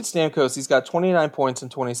I look at Stamkos, he's got 29 points in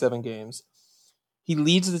 27 games. He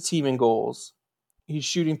leads the team in goals. He's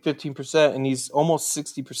shooting 15%, and he's almost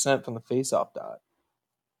 60% from the faceoff dot.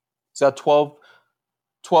 He's got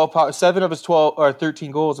 7 of his 12 or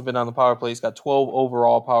 13 goals have been on the power play. He's got 12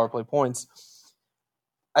 overall power play points.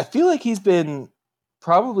 I feel like he's been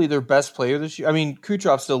probably their best player this year.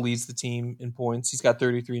 Kucherov still leads the team in points. He's got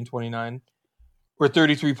 33 and 29. Or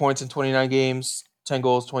 33 points in 29 games, 10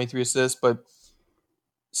 goals, 23 assists. But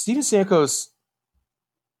Steven Stamkos,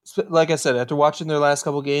 like I said, after watching their last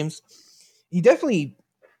couple games, he definitely,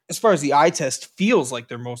 as far as the eye test, feels like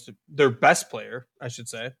their best player, I should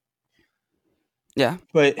say. Yeah.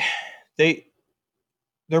 But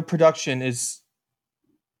their production is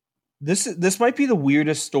this might be the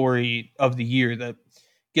weirdest story of the year that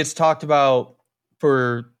gets talked about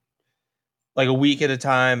for like a week at a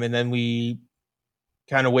time, and then we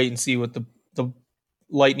kind of wait and see what the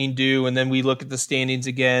Lightning do, and then we look at the standings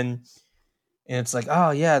again, and it's like,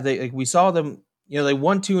 oh yeah, we saw them, they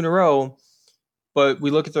won 2 in a row, but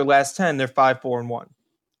we look at their last 10, they're 5-4-1,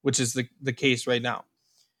 which is the case right now.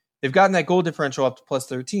 They've gotten that goal differential up to plus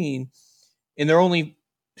 13, and they're only,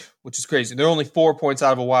 which is crazy, they're only 4 points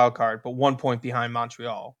out of a wild card, but 1 point behind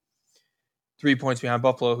Montreal, 3 points behind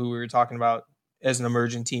Buffalo, who we were talking about as an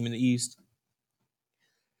emerging team in the East.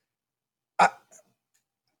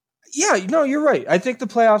 Yeah, no, you're right. I think the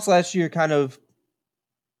playoffs last year kind of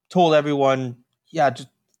told everyone,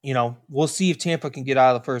 we'll see if Tampa can get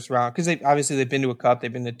out of the first round, because they've been to a cup,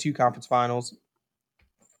 they've been to 2 conference finals,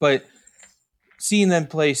 but seeing them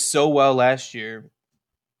play so well last year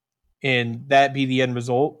and that be the end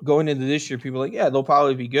result going into this year, people are like, yeah, they'll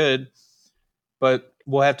probably be good, but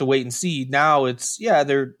we'll have to wait and see. Now it's,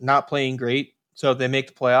 they're not playing great, so if they make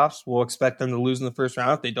the playoffs, we'll expect them to lose in the first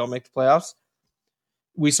round. If they don't make the playoffs,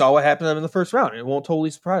 we saw what happened to them in the first round. It won't totally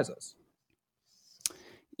surprise us.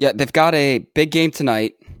 Yeah, they've got a big game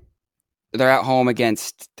tonight. They're at home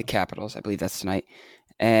against the Capitals. I believe that's tonight.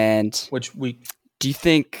 And do you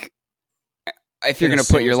think, if you're going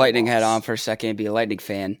to put your Lightning hat on for a second and be a Lightning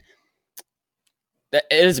fan, it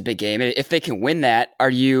is a big game. If they can win that,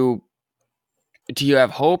 do you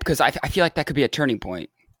have hope? Because I feel like that could be a turning point.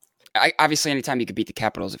 Obviously, anytime you could beat the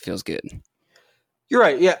Capitals, it feels good. You're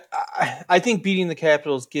right. Yeah, I think beating the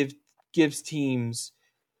Capitals gives teams.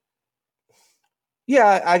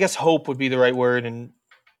 Yeah, I guess hope would be the right word, and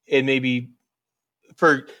maybe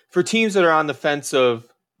for teams that are on the fence of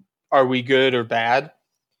are we good or bad,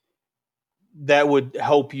 that would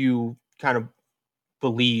help you kind of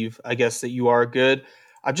believe, I guess, that you are good.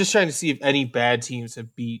 I'm just trying to see if any bad teams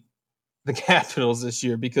have beat the Capitals this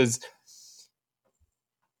year because,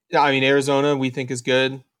 I mean, Arizona we think is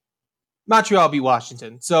good. Montreal beat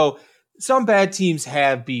Washington. So some bad teams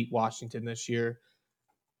have beat Washington this year.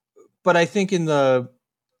 But I think for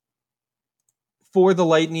the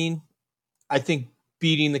Lightning, I think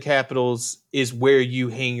beating the Capitals is where you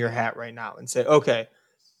hang your hat right now and say, okay,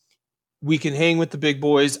 we can hang with the big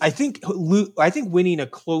boys. I think winning a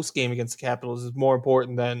close game against the Capitals is more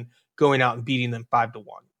important than going out and beating them 5-1.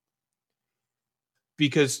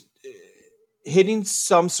 Because hitting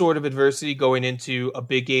some sort of adversity going into a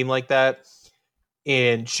big game like that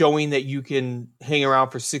and showing that you can hang around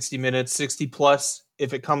for 60 minutes, 60 plus,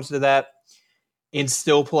 if it comes to that, and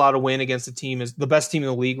still pull out a win against a team is the best team in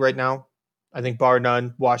the league right now. I think bar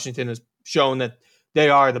none, Washington has shown that they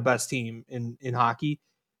are the best team in hockey.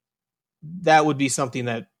 That would be something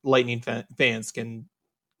that Lightning fans can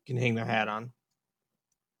hang their hat on.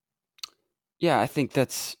 Yeah, I think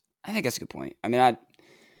that's a good point. I mean,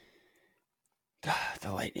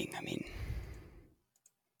 the Lightning. I mean,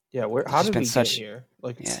 yeah, how did we get here?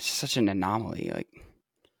 Like, yeah, it's such an anomaly. Like,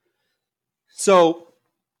 so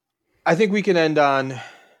I think we can end on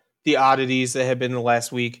the oddities that have been the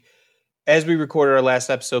last week. As we recorded our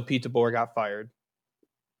last episode, Pete DeBoer got fired,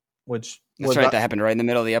 which that's right. That happened right in the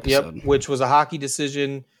middle of the episode. Yep, which was a hockey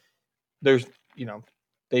decision. They've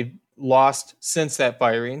lost since that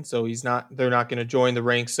firing, so they're not going to join the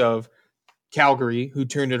ranks of Calgary, who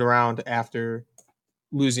turned it around after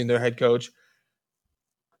losing their head coach.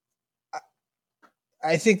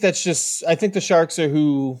 I think the Sharks are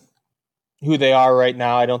who they are right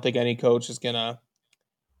now. I don't think any coach is going to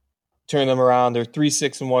turn them around. They're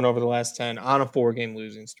 3-6-1 over the last 10 on a 4-game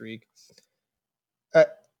losing streak.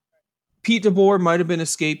 Pete DeBoer might have been a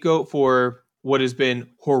scapegoat for what has been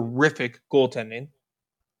horrific goaltending.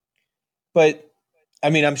 But, I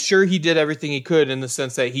mean, I'm sure he did everything he could in the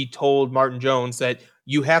sense that he told Martin Jones that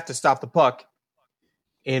you have to stop the puck.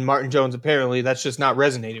 And Martin Jones, apparently, that's just not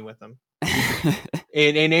resonating with him.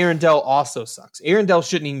 and Aaron Dell also sucks. Aaron Dell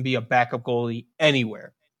shouldn't even be a backup goalie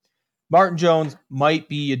anywhere. Martin Jones might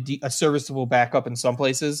be a serviceable backup in some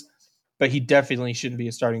places, but he definitely shouldn't be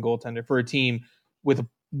a starting goaltender for a team with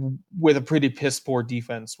a pretty piss poor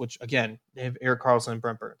defense, which, again, they have Erik Karlsson and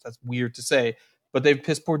Brent Burns. That's weird to say, but they have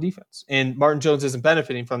piss poor defense. And Martin Jones isn't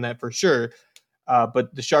benefiting from that for sure.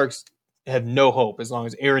 But the Sharks have no hope as long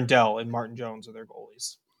as Aaron Dell and Martin Jones are their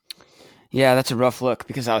goalies. Yeah, that's a rough look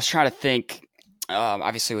because I was trying to think,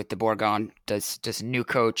 obviously with DeBoer gone, does a new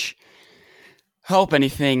coach help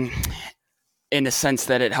anything in the sense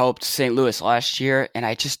that it helped St. Louis last year? And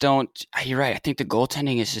I just don't. You're right. I think the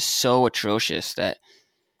goaltending is just so atrocious that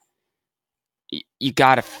you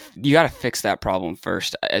gotta fix that problem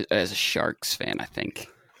first as a Sharks fan, I think.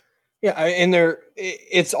 Yeah, and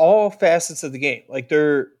it's all facets of the game. Like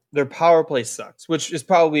their power play sucks, which is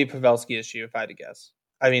probably a Pavelski issue if I had to guess.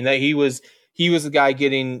 I mean that he was the guy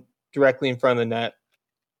getting directly in front of the net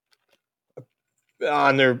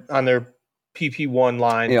on their PP1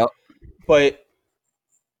 line. Yep. But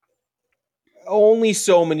only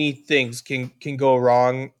so many things can go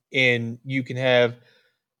wrong, and you can have.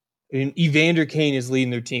 Evander Kane is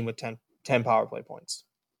leading their team with 10 power play points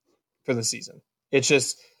for the season. It's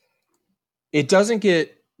just, it doesn't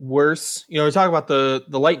get worse. We talk about the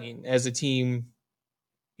Lightning as a team,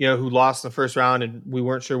 who lost in the first round and we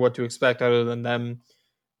weren't sure what to expect other than them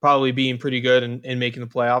probably being pretty good and making the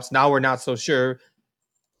playoffs. Now we're not so sure.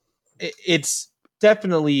 It's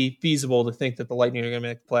definitely feasible to think that the Lightning are going to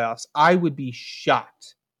make the playoffs. I would be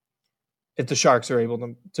shocked if the Sharks are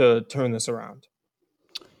able to turn this around.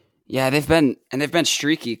 Yeah, they've been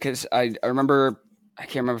streaky because I remember, I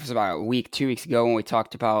can't remember if it was about a week, 2 weeks ago when we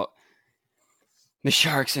talked about the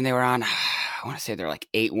Sharks and they were on, I want to say they're like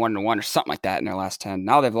 8-1-1 or something like that in their last 10.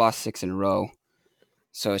 Now they've lost 6 in a row.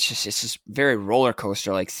 So it's just very roller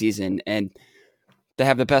coaster like season, and they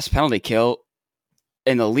have the best penalty kill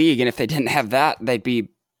in the league. And if they didn't have that, they'd be,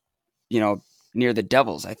 near the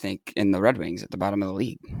Devils, I think, in the Red Wings at the bottom of the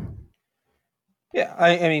league. Yeah,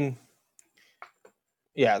 I mean.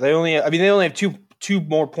 Yeah, they only have two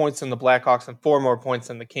more points than the Blackhawks and 4 more points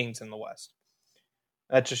than the Kings in the West.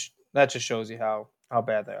 That just shows you how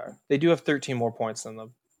bad they are. They do have 13 more points than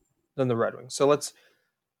the Red Wings. So let's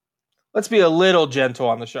be a little gentle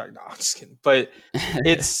on the Sharks. No, I'm just kidding. But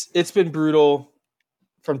it's been brutal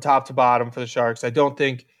from top to bottom for the Sharks. I don't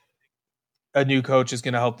think a new coach is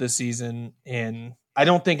going to help this season, and I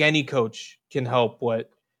don't think any coach can help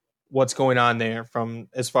what's going on there from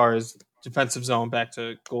as far as defensive zone back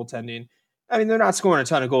to goaltending. I mean, they're not scoring a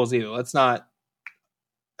ton of goals either. Let's not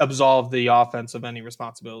absolve the offense of any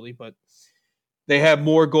responsibility, but they have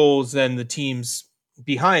more goals than the teams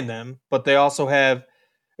behind them. But they also have,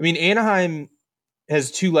 Anaheim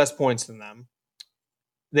has 2 less points than them.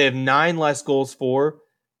 They have 9 less goals for,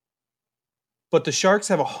 but the Sharks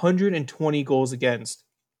have 120 goals against.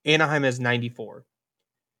 Anaheim has 94.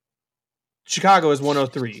 Chicago has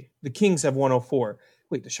 103. The Kings have 104.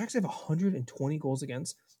 Wait, the Sharks have 120 goals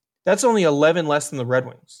against? That's only 11 less than the Red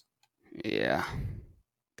Wings. Yeah.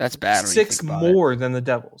 That's bad. 6 more than the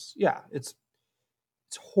Devils. Yeah, it's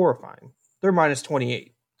horrifying. They're minus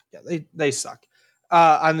 28. Yeah, they suck.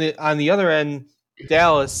 On the other end,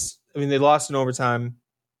 Dallas, they lost in overtime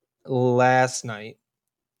last night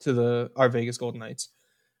to our Vegas Golden Knights.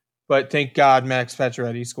 But thank God Max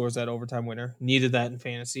Pacioretty scores that overtime winner. Needed that in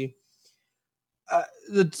fantasy.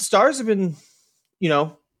 The Stars have been,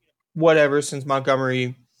 whatever since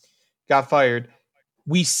Montgomery got fired.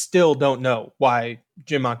 We still don't know why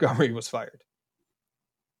Jim Montgomery was fired.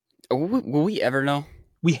 Will we ever know?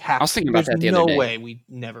 We have. I was thinking about that the other day. There's no way we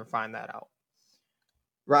never find that out.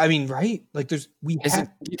 Right? Right? Like, do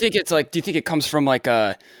you think it's like? Do you think it comes from like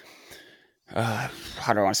a?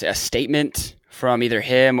 How do I want to say, a statement from either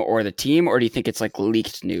him or the team, or do you think it's like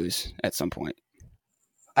leaked news at some point?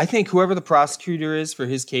 I think whoever the prosecutor is for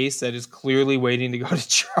his case that is clearly waiting to go to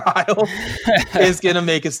trial is going to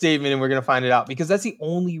make a statement, and we're going to find it out, because that's the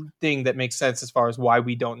only thing that makes sense as far as why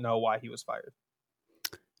we don't know why he was fired.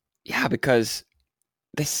 Yeah, because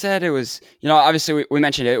they said it was, obviously we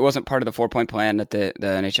mentioned it wasn't part of the 4-point plan that the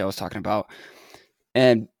NHL was talking about.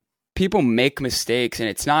 And people make mistakes, and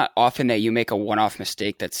it's not often that you make a one-off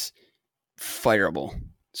mistake that's fireable.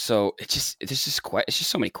 So it's just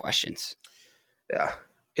so many questions. Yeah.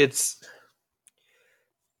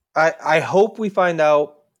 I hope we find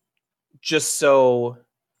out, just so,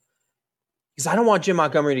 because I don't want Jim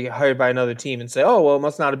Montgomery to get hired by another team and say, oh, well, it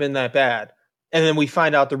must not have been that bad. And then we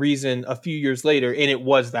find out the reason a few years later, and it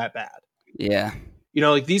was that bad. Yeah.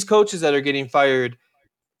 Like these coaches that are getting fired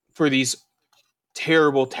for these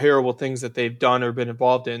terrible, terrible things that they've done or been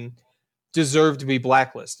involved in deserve to be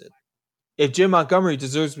blacklisted. If Jim Montgomery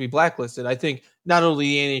deserves to be blacklisted, I think not only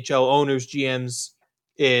the NHL owners, GMs,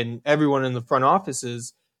 and everyone in the front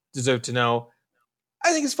offices deserve to know.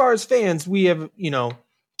 I think as far as fans, we have,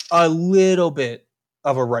 a little bit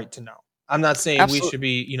of a right to know. I'm not saying Absolutely. We should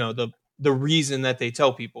be, the reason that they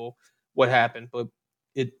tell people what happened, but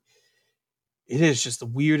it is just the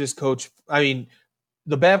weirdest coach. The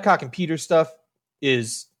Babcock and Peters stuff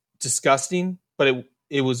is disgusting, but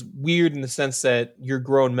it was weird in the sense that you're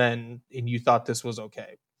grown men and you thought this was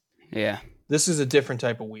okay. Yeah. This is a different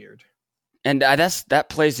type of weird. And that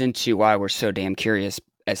plays into why we're so damn curious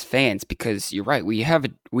as fans, because you're right. We have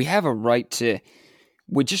a right to,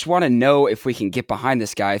 we just want to know if we can get behind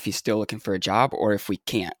this guy, if he's still looking for a job, or if we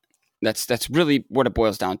can't. That's really what it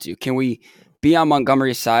boils down to. Can we be on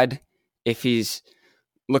Montgomery's side if he's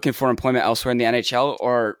looking for employment elsewhere in the NHL,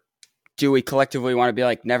 or do we collectively want to be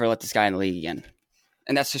like, never let this guy in the league again?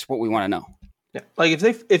 And that's just what we want to know. Yeah. Like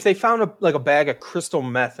if they found a bag of crystal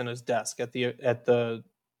meth in his desk at the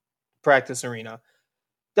practice arena,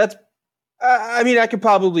 that's I could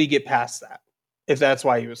probably get past that if that's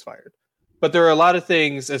why he was fired. But there are a lot of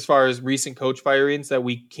things as far as recent coach firings that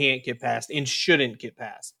we can't get past and shouldn't get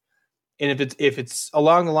past. And if it's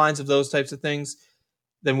along the lines of those types of things,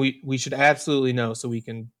 then we should absolutely know, so we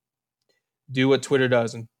can do what Twitter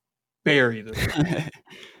does and bury this.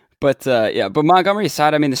 But Montgomery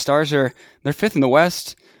aside, the Stars they're 5th in the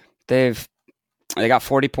West. They got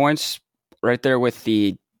 40 points right there with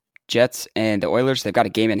the Jets and the Oilers. They've got a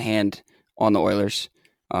game in hand on the Oilers.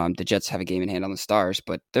 The Jets have a game in hand on the Stars,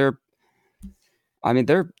 but they're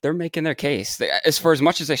making their case as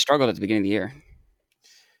much as they struggled at the beginning of the year.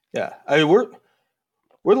 Yeah, we're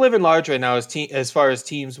living large right now as far as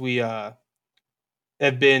teams we have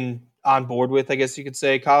been on board with, I guess you could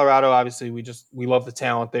say. Colorado, obviously, we love the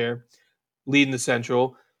talent there, leading the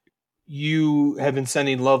Central. You have been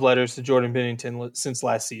sending love letters to Jordan Binnington since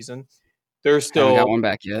last season. They're still haven't got one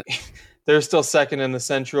back yet. They're still second in the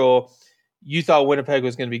Central. You thought Winnipeg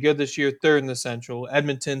was going to be good this year, 3rd in the Central.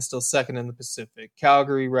 Edmonton still 2nd in the Pacific.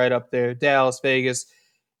 Calgary right up there. Dallas, Vegas.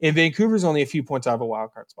 And Vancouver's only a few points out of a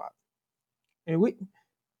wild card spot. And we're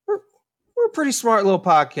a pretty smart little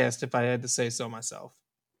podcast, if I had to say so myself.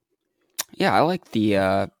 Yeah, I like the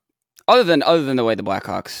other than the way the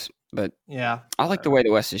Blackhawks, but yeah, I like the way the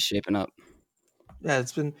West is shaping up. Yeah,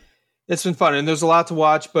 it's been fun, and there's a lot to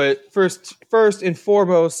watch. But first and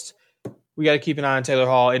foremost, we got to keep an eye on Taylor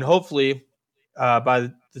Hall, and hopefully, by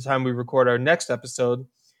the time we record our next episode,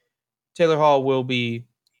 Taylor Hall will be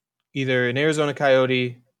either an Arizona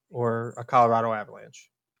Coyote or a Colorado Avalanche.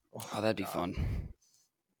 Oh, that'd be fun.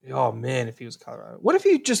 Oh man, if he was Colorado. What if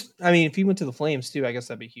if he went to the Flames too, I guess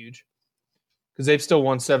that'd be huge. Because they've still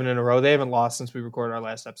won 7 in a row. They haven't lost since we recorded our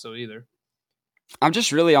last episode either. I'm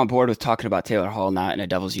just really on board with talking about Taylor Hall not in a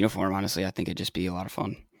Devils uniform, honestly. I think it'd just be a lot of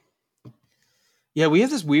fun. Yeah, we have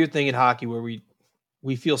this weird thing in hockey where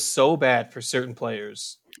we feel so bad for certain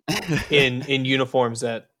players in uniforms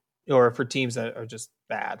or for teams that are just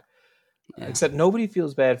bad. Yeah. Except nobody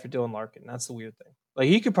feels bad for Dylan Larkin. That's the weird thing. Like,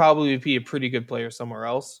 he could probably be a pretty good player somewhere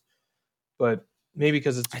else, but maybe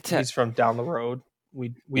because he's from down the road,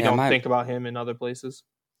 we don't think about him in other places.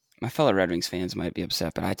 My fellow Red Wings fans might be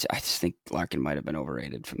upset, but I just think Larkin might have been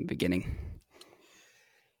overrated from the beginning.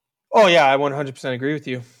 Oh, yeah, I 100% agree with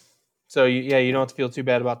you. So, you don't have to feel too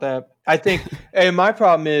bad about that. I think, and my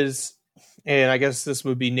problem is, and I guess this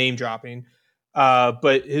would be name dropping,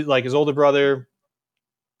 but his older brother,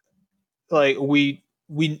 like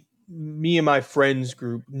me and my friends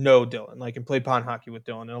group know Dylan, like, and played pond hockey with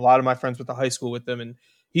Dylan, and a lot of my friends went to high school with him, and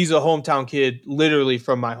he's a hometown kid, literally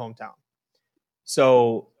from my hometown.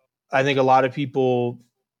 So I think a lot of people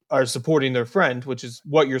are supporting their friend, which is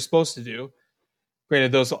what you're supposed to do.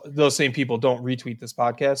 Granted, those same people don't retweet this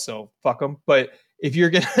podcast, so fuck them. But if you're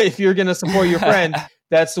gonna support your friend,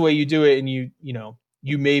 that's the way you do it, and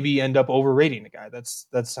you maybe end up overrating the guy.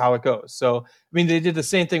 That's how it goes. So I mean, they did the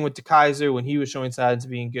same thing with DeKaiser when he was showing signs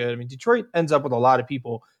of being good. I mean, Detroit ends up with a lot of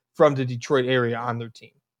people from the Detroit area on their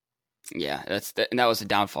team. Yeah, and that was the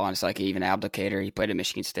downfall. And it's like even Abdelkader, he played at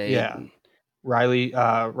Michigan State. Yeah, Riley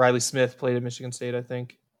Smith played at Michigan State, I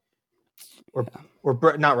think. Or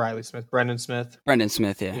not Riley Smith, Brendan Smith. Brendan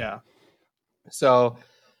Smith, yeah. Yeah. So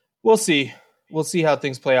we'll see. We'll see how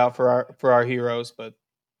things play out for our heroes, but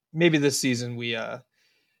maybe this season we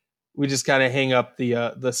just kind of hang up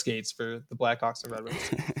the skates for the Blackhawks and Red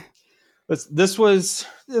Wings. But this was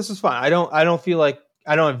fun. I don't feel like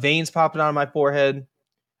I don't have veins popping out of my forehead.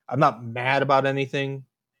 I'm not mad about anything.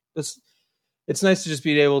 It's nice to just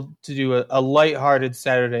be able to do a lighthearted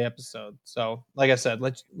Saturday episode. So, like I said,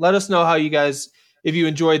 let us know how you guys, if you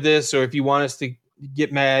enjoyed this, or if you want us to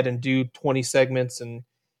get mad and do 20 segments and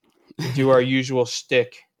do our usual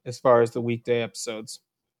shtick as far as the weekday episodes.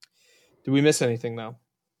 Did we miss anything, though?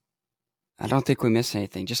 I don't think we missed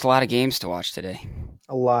anything. Just a lot of games to watch today.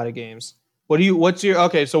 A lot of games.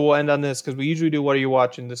 Okay, so we'll end on this because we usually do what are you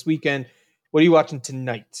watching this weekend. What are you watching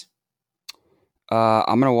tonight?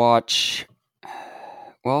 I'm going to watch...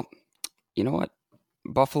 Well, you know what?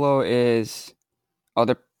 Buffalo is... Oh,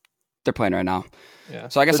 they're playing right now. Yeah.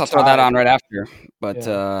 So I guess I'll throw that on right after. But,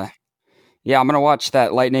 I'm going to watch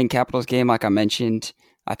that Lightning Capitals game like I mentioned.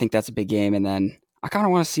 I think that's a big game. And then I kind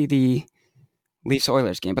of want to see the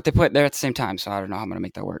Leafs-Oilers game. But they play there at the same time, so I don't know how I'm going to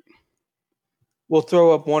make that work. We'll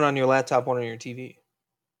throw up one on your laptop, one on your TV.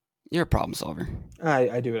 You're a problem solver.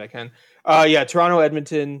 I do what I can.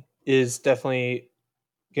 Toronto-Edmonton is definitely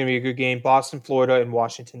going to be a good game. Boston, Florida, and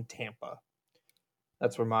Washington, Tampa.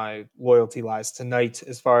 That's where my loyalty lies tonight.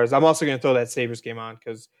 As far as I'm also going to throw that Sabres game on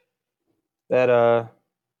because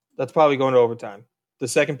that's probably going to overtime. The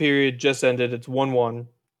second period just ended. It's 1-1.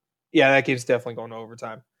 Yeah, that game's definitely going to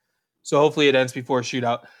overtime. So hopefully it ends before a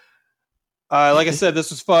shootout. Like I said,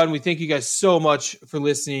 this was fun. We thank you guys so much for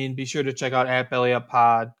listening. Be sure to check out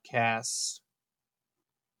 @BellyUpPodcasts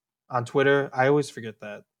on Twitter. I always forget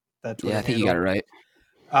that Twitter I think handle. You got it right.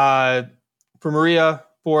 For Maria,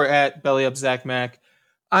 for @BellyUpZachMac.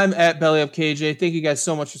 I'm @BellyUpKJ. Thank you guys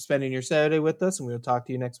so much for spending your Saturday with us, and we'll talk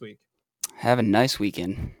to you next week. Have a nice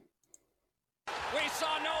weekend. We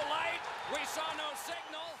saw no light. We saw no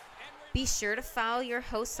signal. Be sure to follow your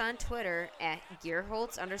hosts on Twitter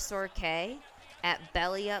 @Gearholtz_K,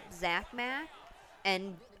 @BellyUpZachMac,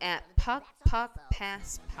 and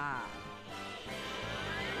 @PuckPuckPassPod.